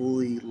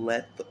fully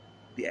let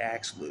the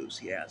axe loose.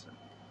 He hasn't.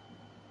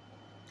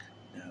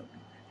 No.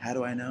 How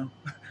do I know?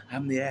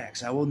 I'm the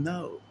axe. I will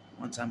know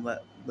once I'm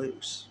let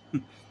loose.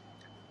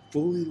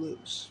 Fully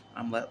loose.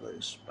 I'm let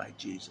loose by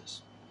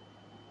Jesus.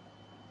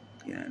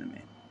 You know what I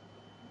mean?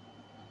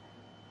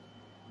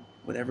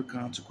 Whatever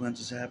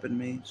consequences happen to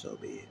me, so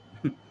be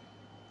it.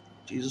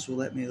 Jesus will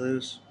let me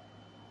loose.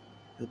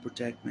 He'll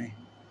protect me.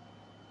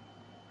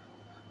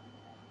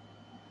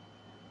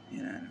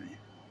 You know what I mean?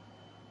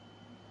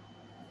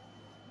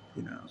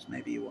 Who knows?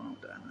 Maybe he won't.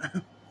 I don't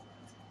know.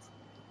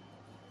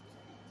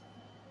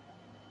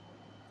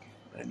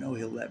 But I know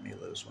he'll let me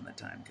loose when the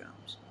time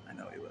comes. I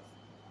know he will.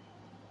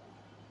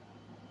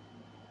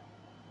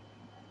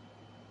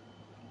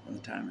 When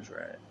the time is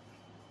right.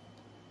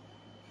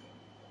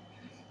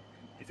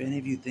 If any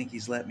of you think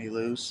he's let me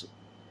loose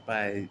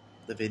by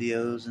the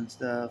videos and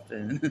stuff,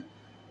 and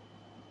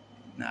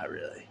not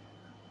really.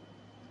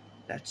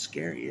 That's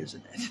scary,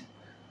 isn't it?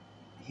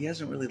 He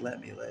hasn't really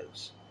let me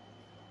loose.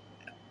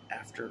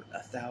 After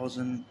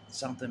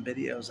 1,000-something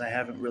videos, I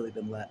haven't really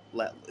been let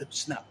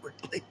loose. Not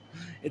really,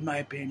 in my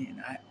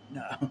opinion.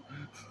 No.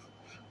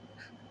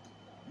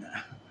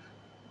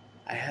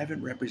 I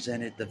haven't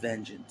represented the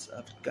vengeance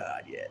of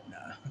God yet. No,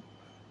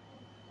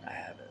 I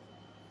haven't.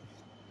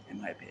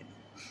 In my opinion,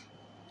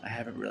 I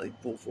haven't really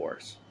full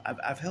force.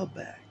 I've held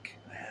back.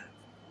 I have.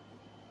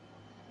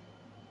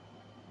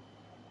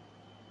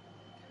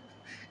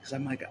 Because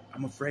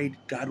I'm afraid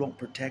God won't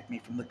protect me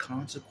from the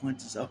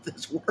consequences of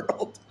this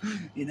world.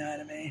 You know what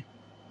I mean?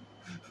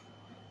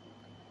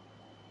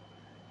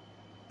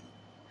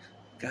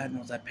 God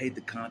knows I paid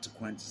the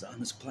consequences on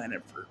this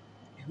planet for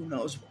who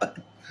knows what.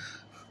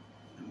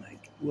 I'm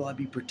like, will I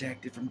be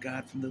protected from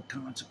God from the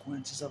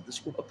consequences of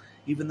this world?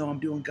 Even though I'm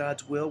doing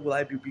God's will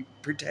I be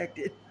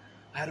protected?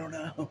 I don't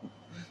know.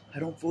 I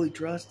don't fully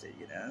trust it,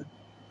 you know.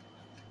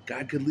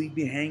 God could leave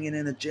me hanging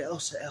in a jail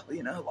cell,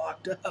 you know,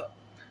 locked up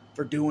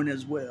for doing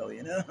his will,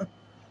 you know.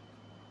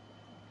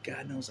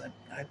 God knows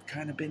I've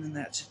kind of been in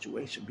that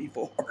situation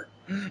before.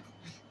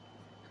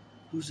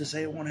 Who's to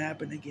say it won't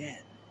happen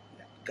again?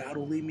 God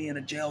will leave me in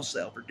a jail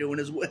cell for doing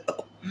his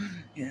will.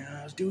 You know,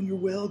 I was doing your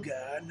will,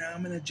 God. Now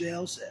I'm in a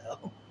jail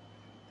cell.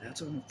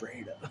 That's what I'm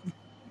afraid of.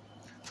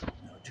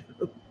 No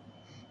joke.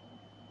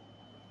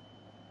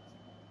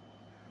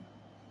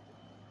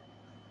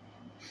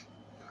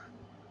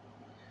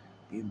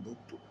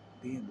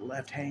 Being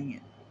left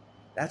hanging.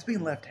 That's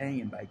being left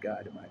hanging by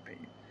God, in my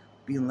opinion.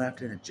 Being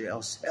left in a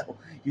jail cell.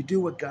 You do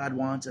what God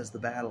wants as the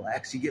battle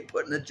axe. You get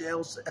put in a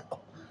jail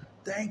cell.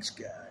 Thanks,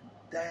 God.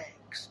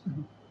 Thanks.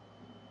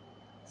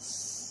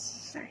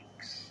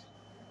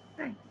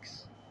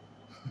 Thanks.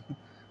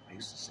 I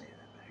used to say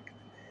that back in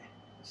the day.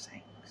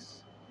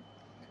 Thanks.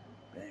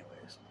 But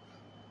anyways,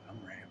 I'm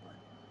rambling.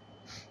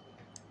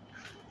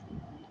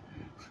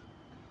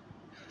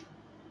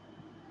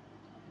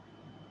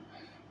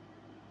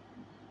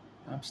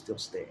 I'm still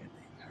standing,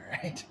 all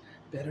right?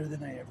 Better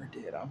than I ever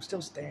did. I'm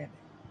still standing.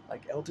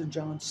 Like Elton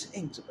John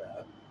sings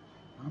about.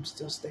 I'm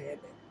still standing.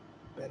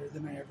 Better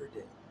than I ever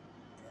did.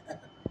 Yeah.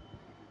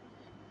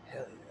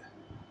 Hell yeah.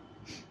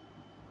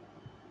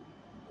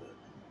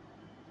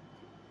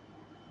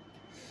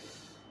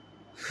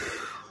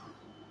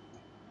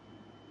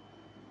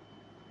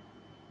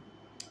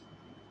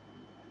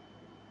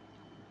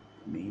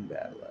 Mean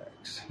battle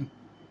axe.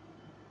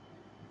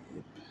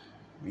 Yep.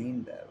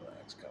 Mean battle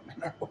axe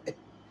coming our way.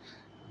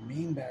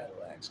 Mean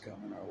battle axe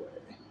coming our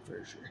way,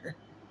 for sure.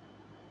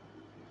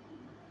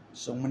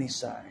 So many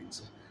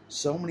signs.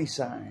 So many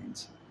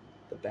signs.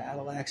 The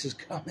battle axe is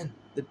coming.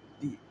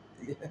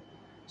 Yeah.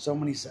 So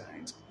many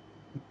signs.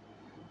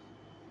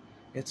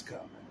 It's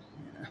coming,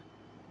 you know.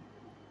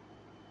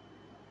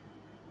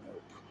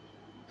 Nope.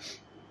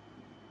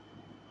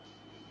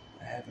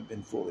 I haven't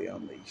been fully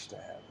unleashed.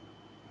 I haven't.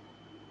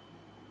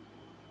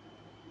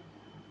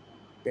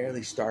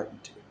 Barely starting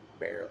to.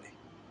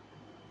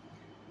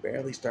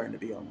 Barely starting to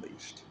be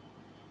unleashed.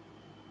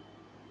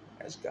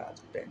 As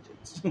God's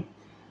vengeance.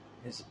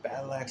 His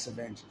battle axe of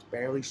vengeance.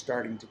 Barely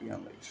starting to be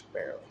unleashed.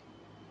 Barely.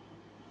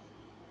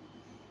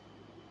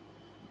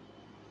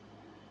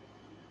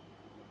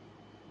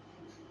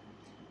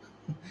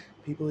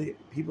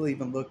 People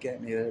even look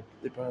at me. They're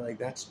probably like,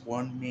 that's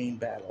one mean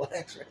battle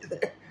axe right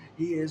there.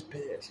 He is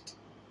pissed.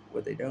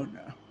 What they don't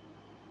know.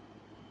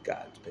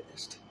 God's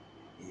pissed.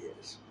 He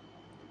is.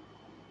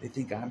 They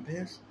think I'm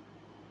pissed?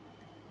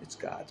 It's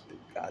God's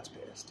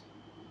pissed.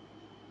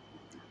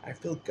 I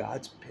feel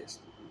God's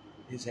pissed.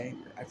 His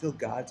anger. I feel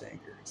God's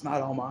anger. It's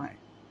not all mine.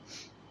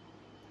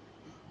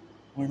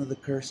 One of the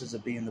curses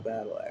of being the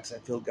battle axe. I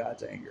feel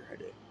God's anger. I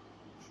do.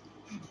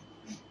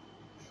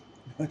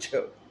 No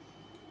joke.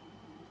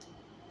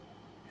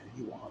 And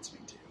he wants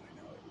me to. I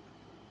know it.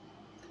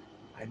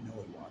 I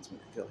know he wants me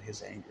to feel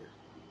his anger.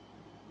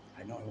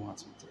 I know he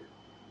wants me to.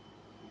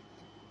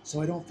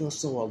 So I don't feel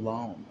so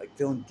alone, like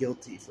feeling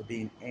guilty for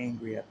being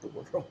angry at the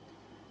world.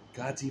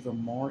 God's even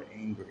more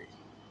angry.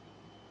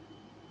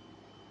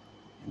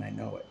 And I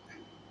know it.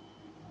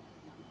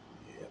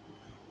 Yep.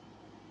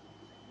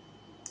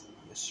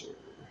 Yes, sir.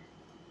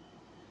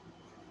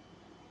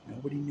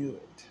 Nobody knew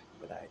it,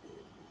 but I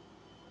did.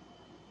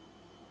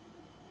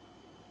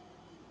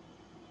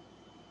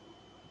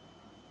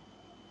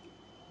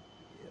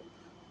 Yep.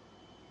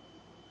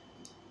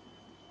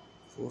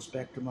 Full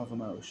spectrum of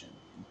emotion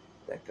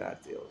that God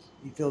feels.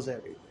 He feels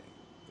everything.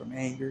 From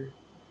anger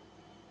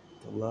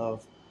to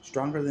love.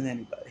 Stronger than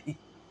anybody.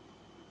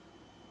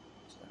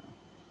 So,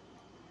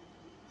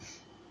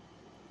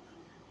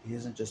 he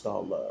isn't just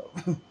all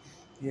love.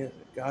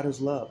 God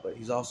is love, but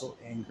he's also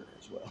anger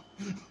as well.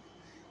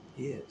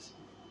 He is.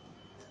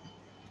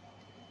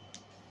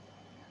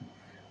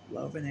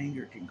 Love and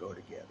anger can go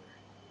together.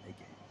 They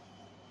can.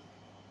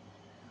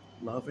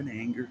 Love and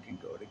anger can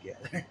go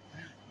together.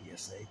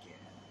 Yes, they can.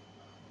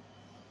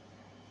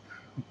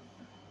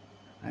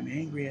 I'm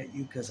angry at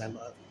you because I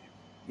love you.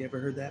 You ever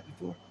heard that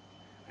before?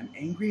 I'm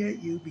angry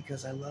at you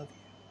because I love you.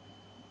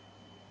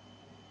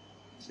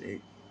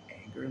 See,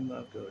 anger and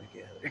love go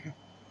together.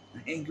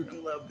 Anger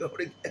and love go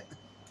together.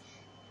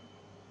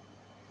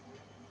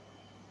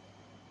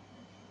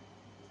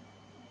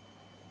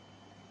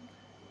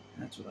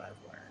 That's what I've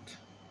learned.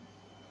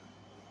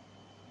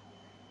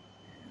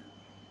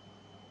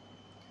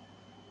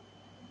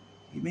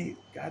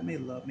 God may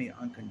love me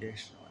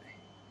unconditionally,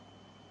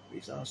 but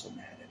He's also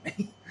mad at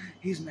me.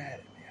 He's mad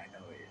at me. I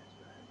know He is,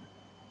 but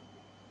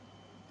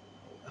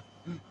oh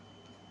well.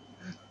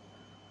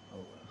 Oh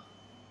well.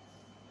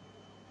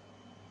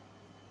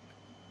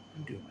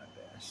 I'm doing my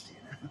best,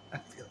 you know. I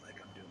feel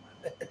like I'm doing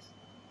my best.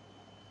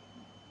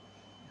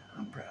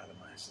 I'm proud of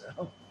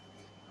myself.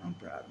 I'm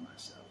proud of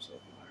myself so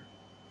far.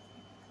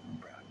 I'm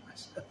proud of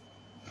myself.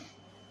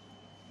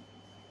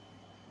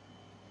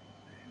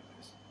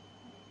 Anyways,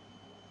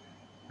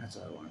 that's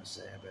all I want to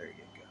say. I better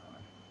get going.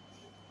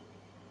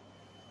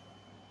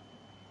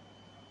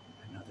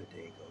 Another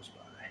day goes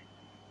by.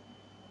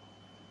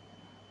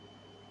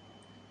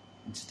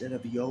 Instead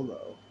of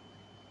YOLO,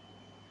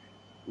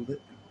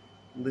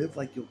 live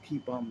like you'll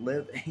keep on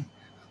living.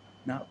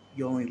 Not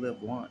you only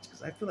live once.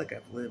 Because I feel like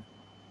I've lived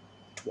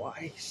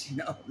twice. You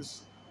know,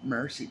 this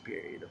mercy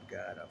period of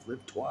God. I've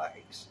lived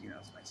twice. You know,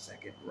 it's my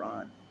second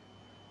run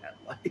at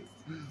life.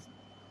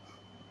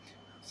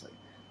 It's like,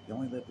 you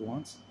only live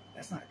once?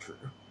 That's not true.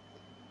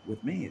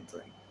 With me, it's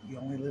like, you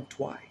only live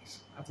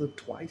twice. I've lived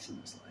twice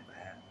in this life. I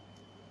have.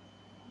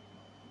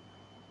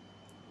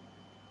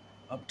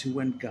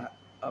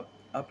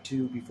 Up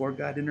to before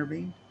God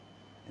intervened,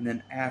 and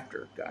then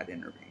after God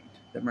intervened,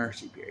 the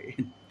mercy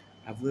period.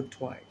 I've lived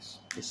twice.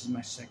 This is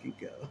my second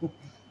go.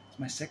 It's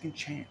my second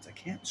chance. I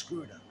can't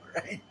screw it up, all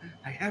right?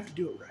 I have to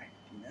do it right,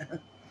 you know?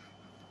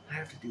 I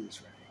have to do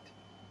this right.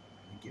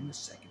 And give him a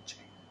second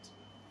chance.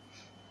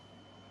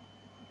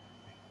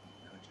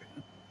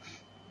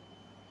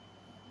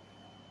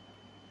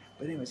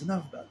 But anyways,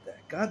 enough about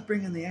that. God's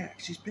bringing the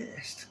axe. He's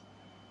pissed.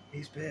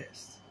 He's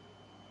pissed.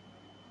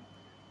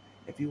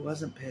 If he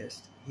wasn't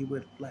pissed, he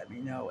would let me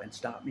know and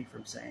stop me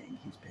from saying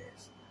he's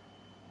pissed.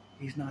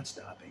 He's not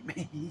stopping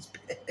me. He's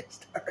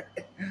pissed, all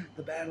right?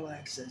 The battle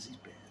axe says he's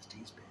pissed.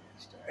 He's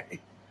pissed, all right?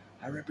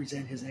 I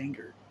represent his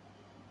anger.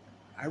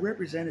 I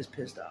represent his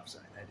pissed off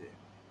side. I do.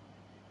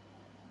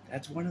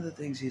 That's one of the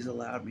things he's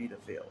allowed me to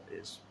feel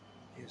is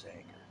his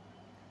anger.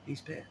 He's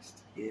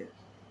pissed. He is.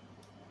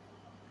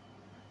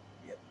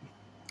 Yep.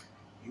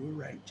 You were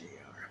right,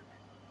 JR.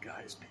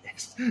 God is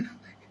pissed.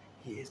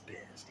 He is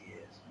pissed. He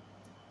is.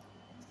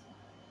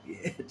 He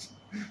is.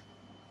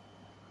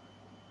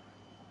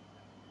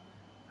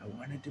 I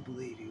wanted to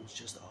believe he was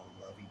just all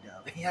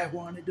lovey-dovey. I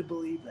wanted to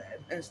believe that.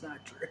 That's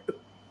not true.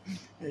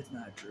 It's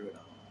not true at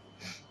all.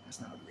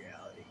 That's not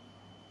reality.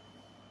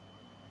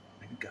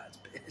 And God's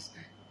pissed.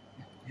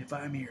 If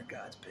I'm here,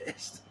 God's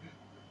pissed.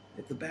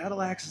 If the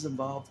battle axe is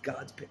involved,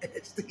 God's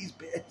pissed. He's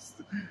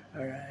pissed.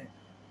 All right.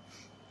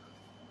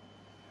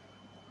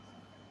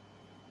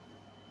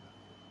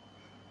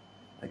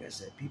 Like I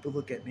said, people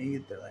look at me,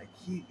 they're like,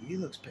 he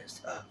looks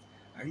pissed off.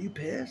 Are you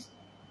pissed?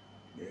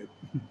 Nope.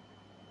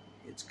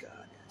 It's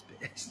God that's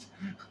pissed.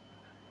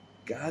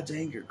 God's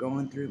anger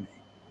going through me.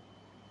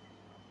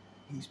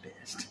 He's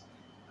pissed.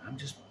 I'm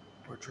just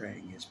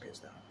portraying his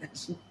pissed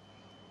offness.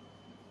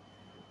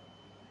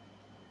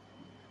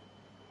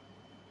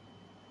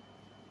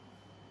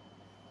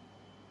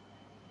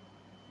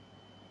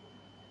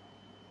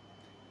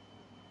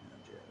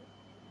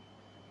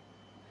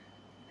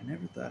 I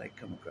never thought I'd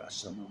come across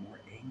someone more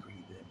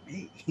angry than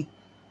me.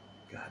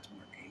 God's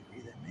more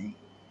angry than me.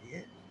 He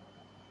is.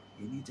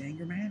 He needs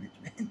anger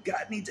management.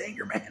 God needs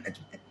anger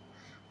management.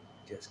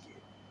 Just kidding.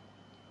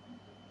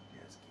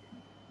 Just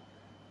kidding.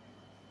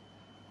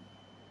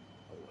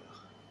 Oh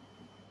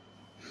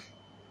well.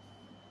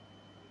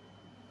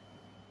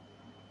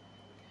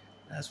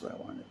 That's what I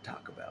wanted to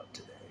talk about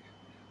today.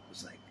 It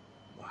was like,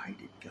 why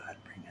did God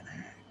bring an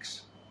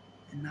axe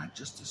and not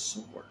just a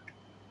sword?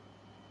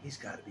 He's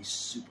got to be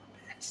super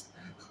pissed.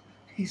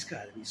 He's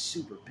got to be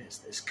super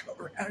pissed this go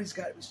around. He's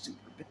got to be super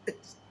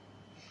pissed.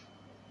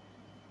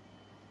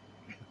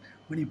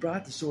 When he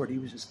brought the sword, he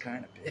was just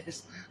kind of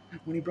pissed.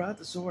 When he brought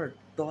the sword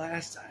the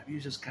last time, he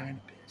was just kind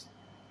of pissed.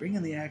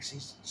 Bringing the axe,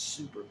 he's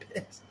super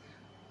pissed.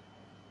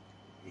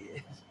 He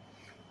is.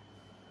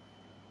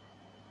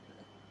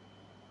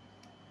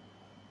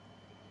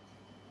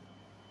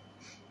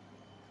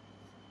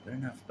 But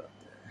enough about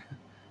that.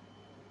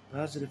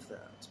 Positive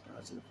thoughts,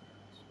 positive thoughts.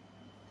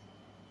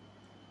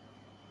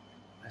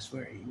 I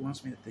swear, he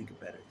wants me to think of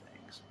better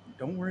things.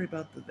 Don't worry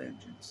about the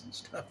vengeance and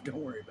stuff.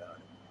 Don't worry about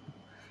it.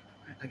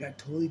 I got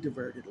totally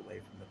diverted away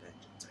from the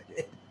vengeance. I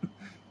did.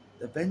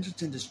 The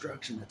vengeance and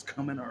destruction that's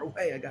coming our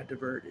way, I got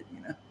diverted,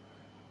 you know,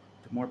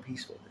 to more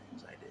peaceful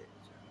things I did.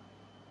 So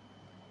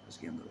I was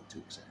getting a little too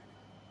excited.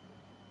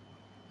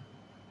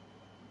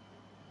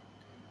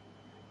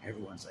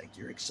 Everyone's like,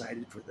 you're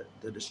excited for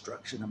the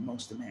destruction of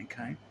most of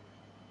mankind?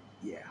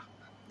 Yeah.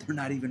 They're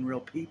not even real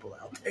people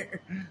out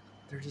there.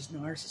 They're just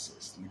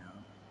narcissists, you know,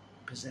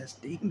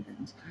 possessed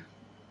demons.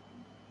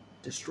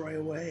 destroy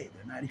away.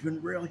 They're not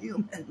even real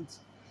humans.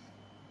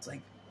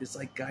 It's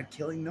like God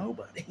killing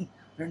nobody.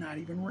 They're not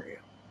even real.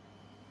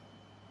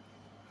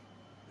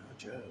 No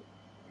joke,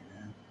 you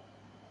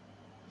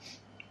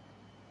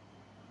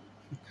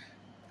know.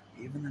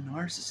 Even the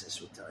narcissist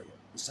will tell you.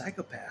 The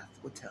psychopath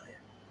will tell you.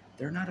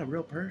 They're not a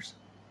real person.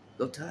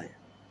 They'll tell you.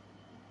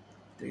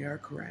 They are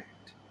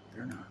correct.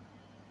 They're not.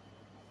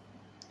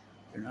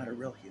 They're not a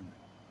real human.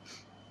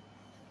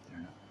 They're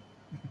not.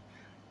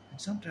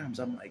 And sometimes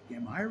I'm like,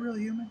 am I a real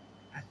human?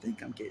 I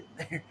think I'm getting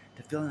there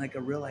to feeling like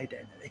a real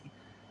identity.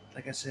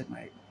 Like I said,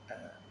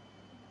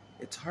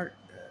 it's hard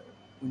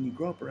when you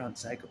grow up around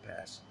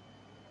psychopaths.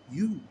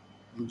 You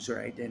lose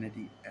your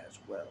identity as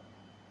well.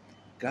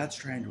 God's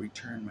trying to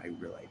return my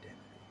real identity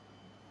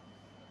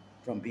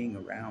from being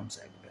around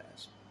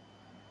psychopaths.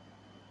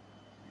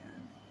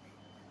 And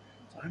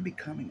so I'm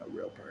becoming a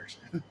real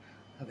person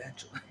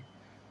eventually.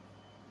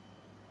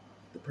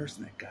 The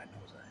person that God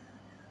knows I am.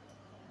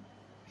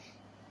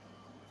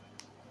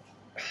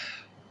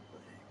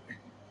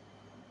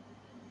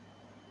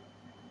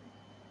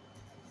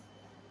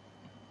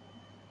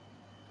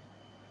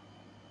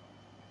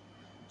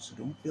 So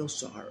don't feel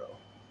sorrow.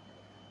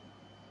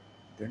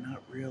 They're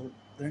not real.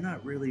 They're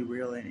not really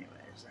real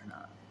anyways. They're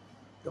not.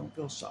 Don't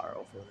feel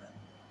sorrow for them.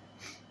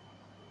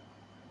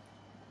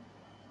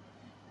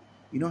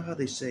 You know how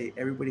they say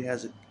everybody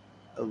has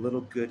a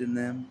little good in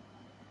them?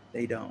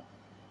 They don't.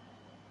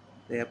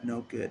 They have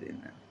no good in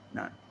them.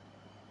 None.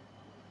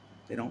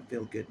 They don't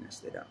feel goodness.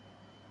 They don't.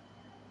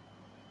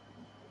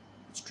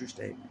 It's a true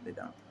statement. They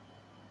don't.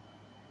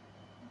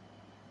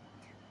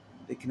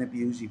 They can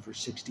abuse you for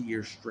 60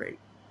 years straight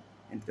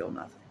and feel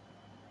nothing.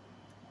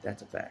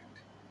 That's a fact.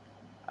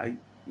 I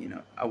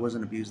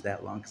wasn't abused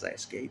that long because I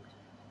escaped.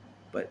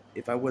 But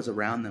if I was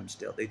around them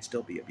still, they'd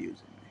still be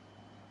abusing me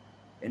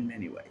in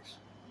many ways.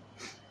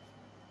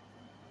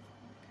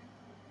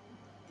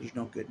 There's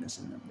no goodness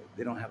in them.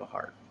 They don't have a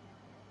heart.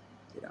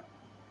 They don't.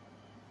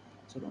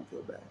 So don't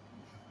feel bad.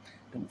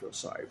 Don't feel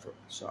sorrow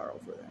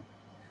for them.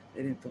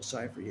 They didn't feel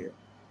sorry for you.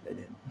 They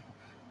didn't.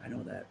 I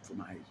know that for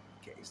my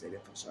case. They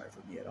didn't feel sorry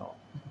for me at all.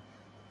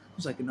 It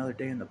was like another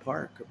day in the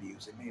park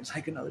abusing me. It was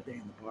like another day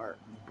in the park.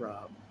 No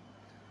problem.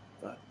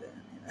 Fuck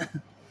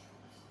them,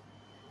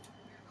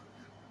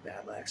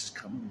 Battle axe is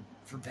coming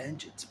for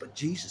vengeance, but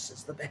Jesus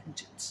is the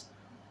vengeance.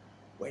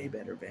 Way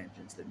better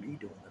vengeance than me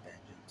doing the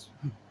vengeance.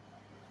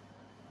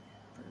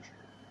 For sure.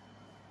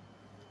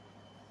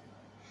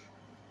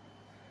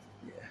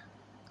 Yeah,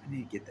 I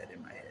need to get that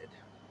in my head.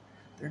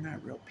 They're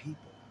not real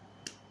people.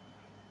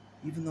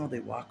 Even though they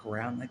walk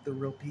around like they're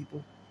real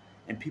people,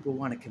 and people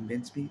want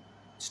to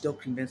still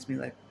convince me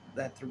like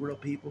that they're real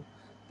people,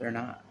 they're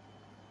not.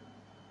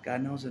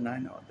 God knows and I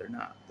know it. They're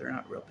not. They're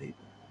not real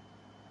people.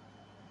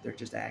 They're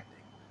just acting.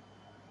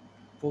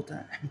 Full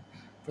time.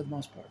 For the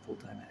most part, full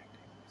time acting.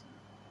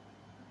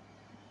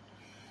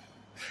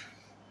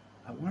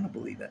 I want to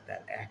believe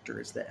that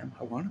actor is them.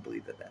 I want to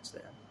believe that that's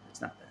them.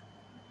 It's not them.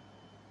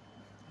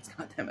 It's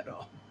not them at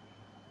all.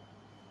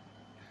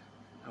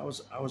 I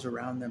was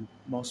around them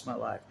most of my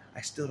life. I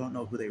still don't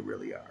know who they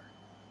really are.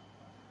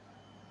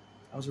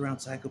 I was around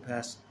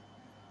psychopaths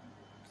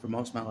for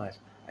most of my life.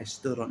 I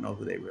still don't know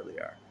who they really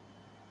are.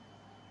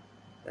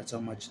 That's how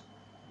much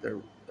they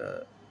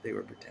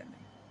were pretending.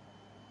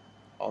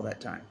 All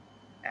that time,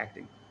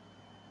 acting.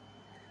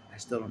 I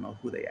still don't know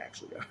who they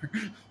actually are.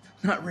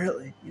 Not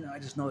really. I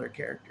just know their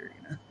character,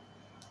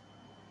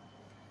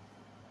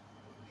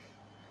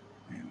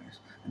 Anyways,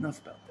 enough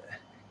about that.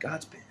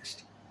 God's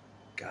pissed.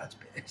 God's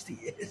pissed. He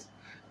is.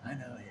 I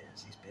know he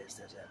is. He's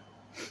pissed as hell.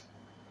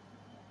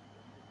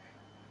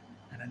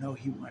 And I know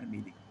he wanted me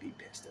to be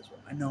pissed as well.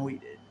 I know he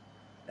did.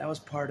 That was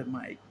part of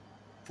my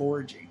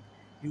forging.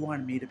 He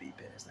wanted me to be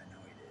pissed. I know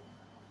he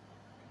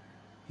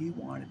did. He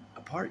wanted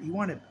a part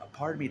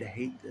of me to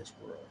hate this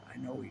world. I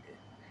know he did.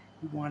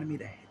 He wanted me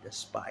to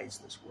despise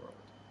this world.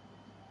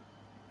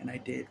 And I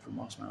did for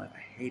most of my life.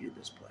 I hated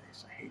this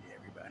place. I hated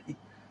everybody.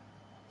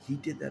 He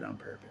did that on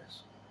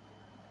purpose.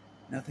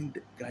 Nothing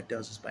that God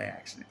does is by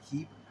accident.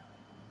 He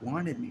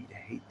wanted me to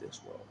hate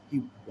this world.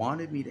 He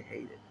wanted me to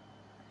hate it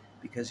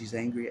because he's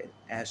angry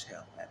as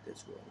hell at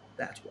this world.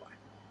 That's why.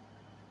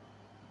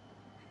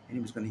 And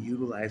he was going to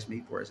utilize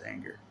me for his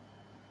anger.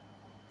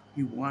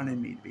 He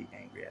wanted me to be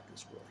angry at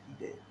this world.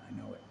 He did. I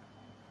know it.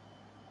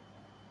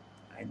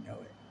 I know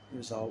it.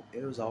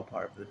 It was all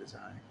part of the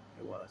design.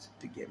 It was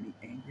to get me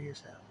angry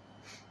as hell.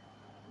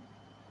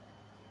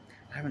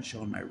 I haven't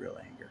shown my real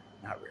anger.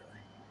 Not really.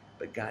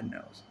 But God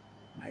knows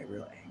my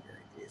real anger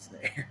is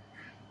there.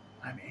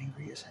 I'm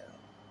angry as hell.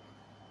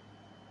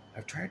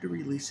 I've tried to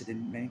release it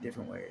in many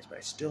different ways, but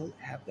I still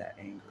have that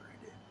anger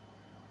I do.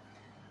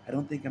 I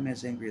don't think I'm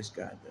as angry as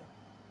God, though.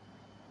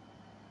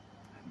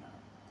 I'm not.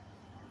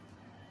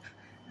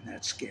 And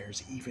that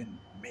scares even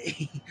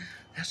me.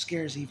 That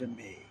scares even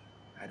me.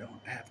 I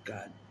don't have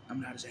God.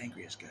 I'm not as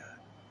angry as God.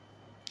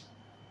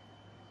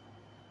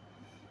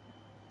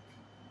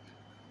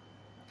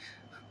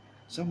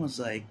 Someone's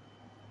like,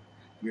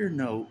 you're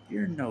no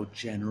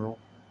general.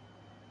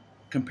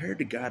 Compared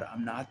to God,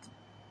 I'm not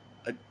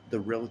the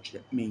real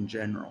mean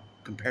general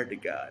compared to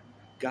God.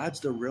 God's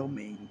the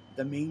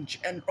mean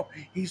general.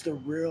 He's the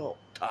real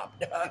top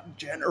dog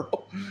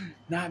general,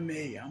 not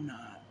me. I'm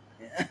not.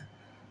 Yeah.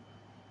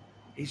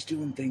 He's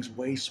doing things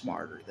way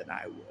smarter than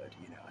I would.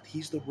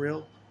 He's the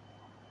real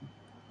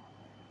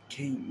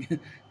king,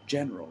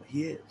 general.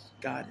 He is.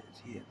 God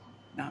is. He is.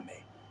 Not me.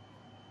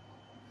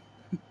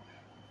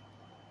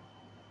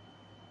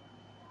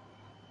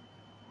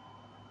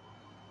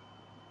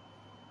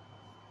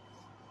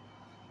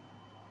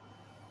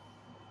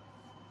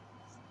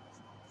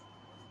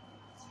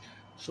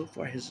 So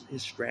far, his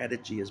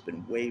strategy has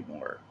been way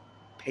more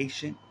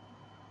patient,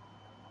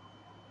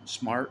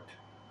 smart,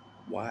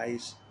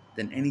 wise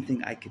than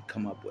anything I could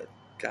come up with.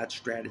 God's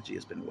strategy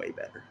has been way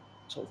better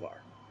so far.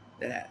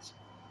 It has.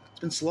 It's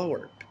been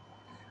slower,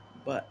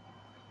 but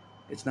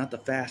it's not the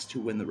fast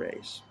who win the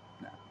race.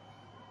 No.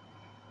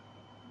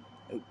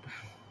 Nope.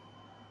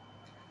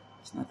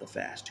 It's not the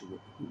fast who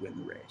win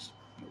the race.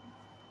 Nope.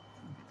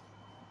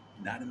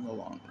 Not in the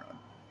long run.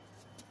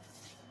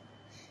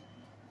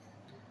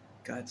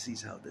 God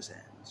sees how this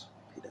ends.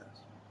 He does.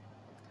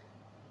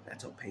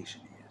 That's how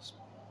patient he is.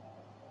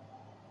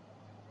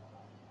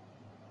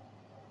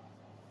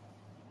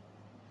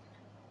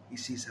 He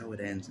sees how it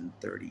ends in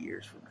 30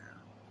 years from now.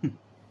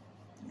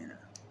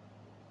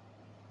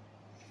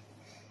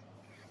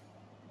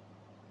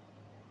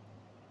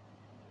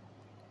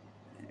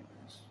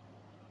 Anyways,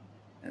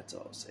 that's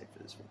all I'll say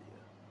for this video.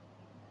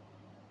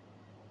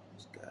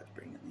 It's God's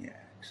bringing the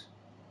axe.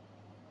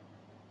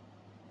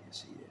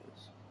 Yes, he is.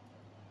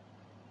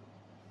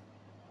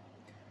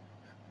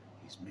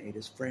 He's made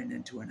his friend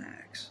into an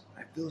axe.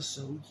 I feel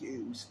so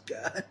used,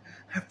 God.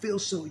 I feel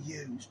so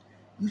used.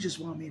 You just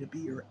want me to be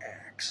your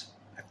axe.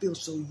 I feel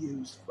so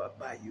used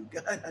by you,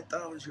 God. I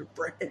thought I was your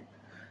friend.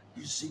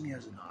 You just see me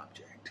as an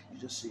object. You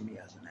just see me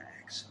as an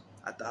axe.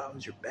 I thought I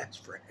was your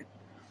best friend.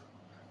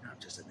 Now I'm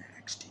just an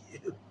axe to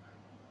you.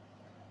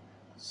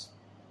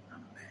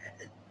 I'm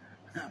mad.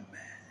 I'm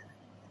mad.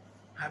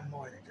 I'm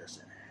more than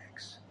just an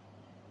axe.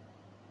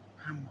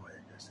 I'm more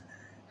than just an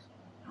axe.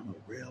 I'm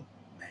a real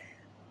man.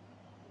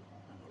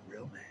 I'm a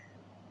real man.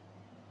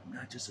 I'm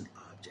not just an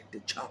object to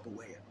chop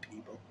away at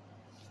people.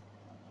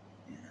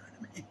 You know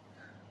what I mean?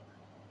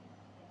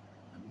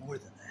 I'm more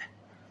than that.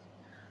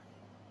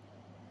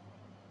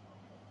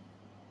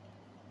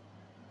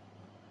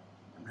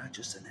 I'm not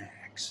just an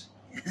axe.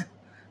 Yeah?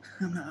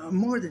 I'm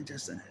more than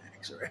just an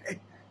axe, right?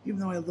 Even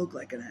though I look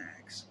like an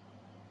axe.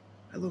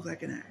 I look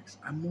like an axe.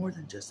 I'm more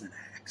than just an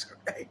axe,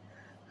 right?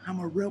 I'm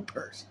a real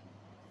person.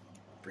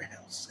 For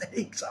hell's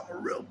sakes, I'm a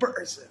real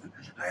person.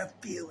 I have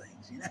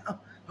feelings,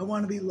 I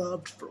want to be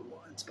loved for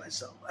once by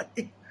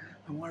somebody.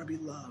 I want to be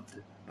loved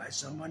by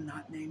someone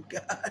not named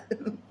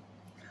God.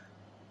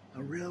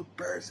 A real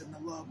person to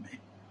love me.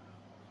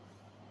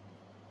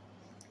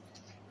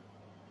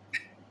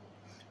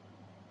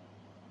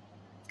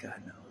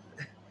 God knows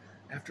it.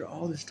 After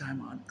all this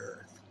time on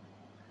earth,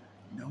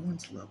 no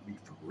one's loved me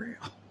for real.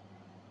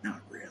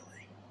 Not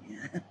really,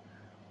 yeah.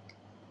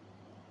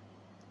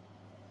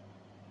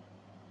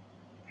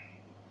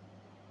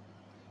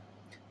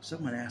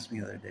 Someone asked me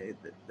the other day,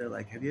 they're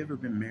like, have you ever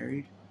been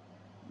married?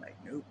 I'm like,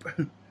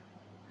 nope.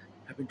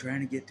 I've been trying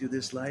to get through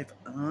this life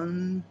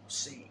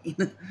unseen.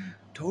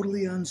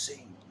 Totally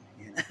unseen,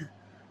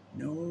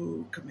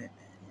 No commitment,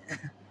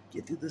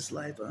 Get through this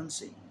life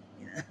unseen,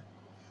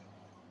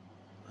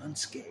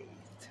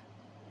 Unscathed.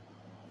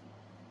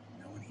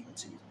 No one even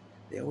sees me.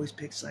 They always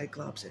pick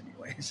Cyclops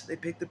anyways. They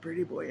pick the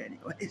pretty boy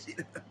anyways,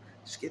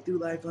 Just get through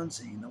life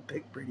unseen. They'll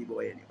pick pretty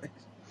boy anyways.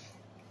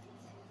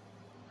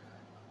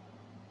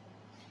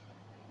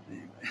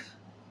 Anyway,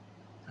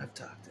 I've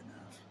talked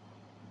enough.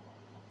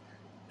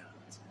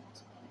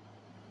 Nonsense.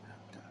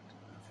 I've talked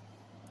enough.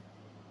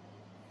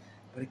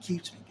 But it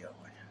keeps me going.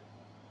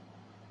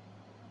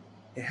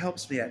 It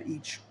helps me at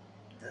each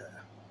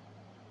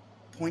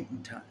point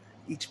in time.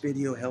 Each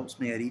video helps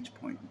me at each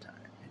point in time.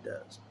 It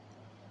does.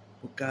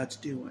 What God's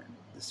doing,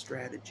 the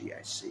strategy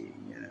I see,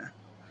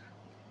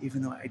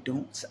 Even though I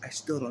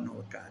still don't know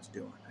what God's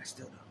doing. I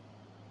still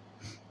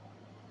don't.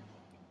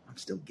 I'm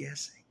still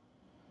guessing.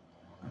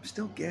 I'm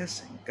still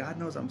guessing. God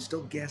knows I'm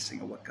still guessing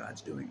at what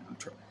God's doing.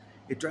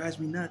 It drives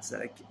me nuts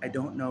that I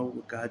don't know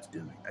what God's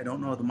doing. I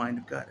don't know the mind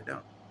of God. I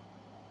don't.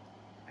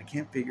 I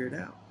can't figure it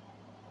out.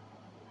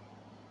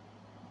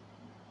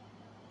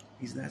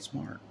 He's that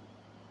smart.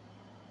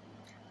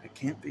 I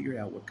can't figure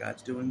out what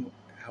God's doing,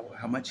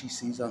 how much he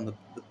sees on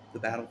the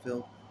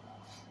battlefield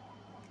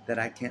that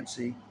I can't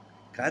see.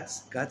 God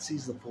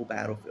sees the full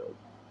battlefield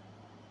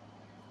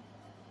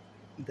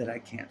that I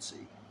can't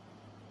see.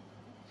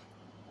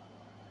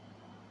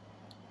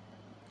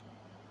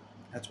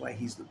 That's why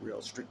he's the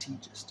real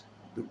strategist,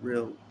 the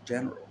real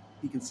general.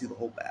 He can see the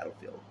whole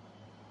battlefield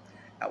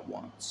at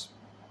once.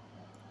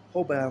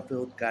 Whole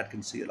battlefield, God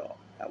can see it all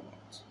at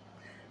once.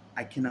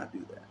 I cannot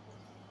do that.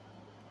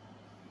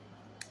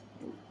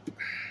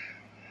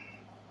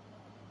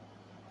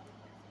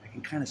 I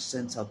can kind of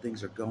sense how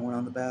things are going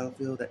on the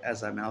battlefield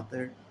as I'm out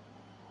there.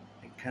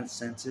 I can kind of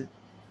sense it.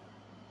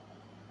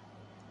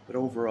 But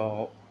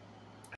overall,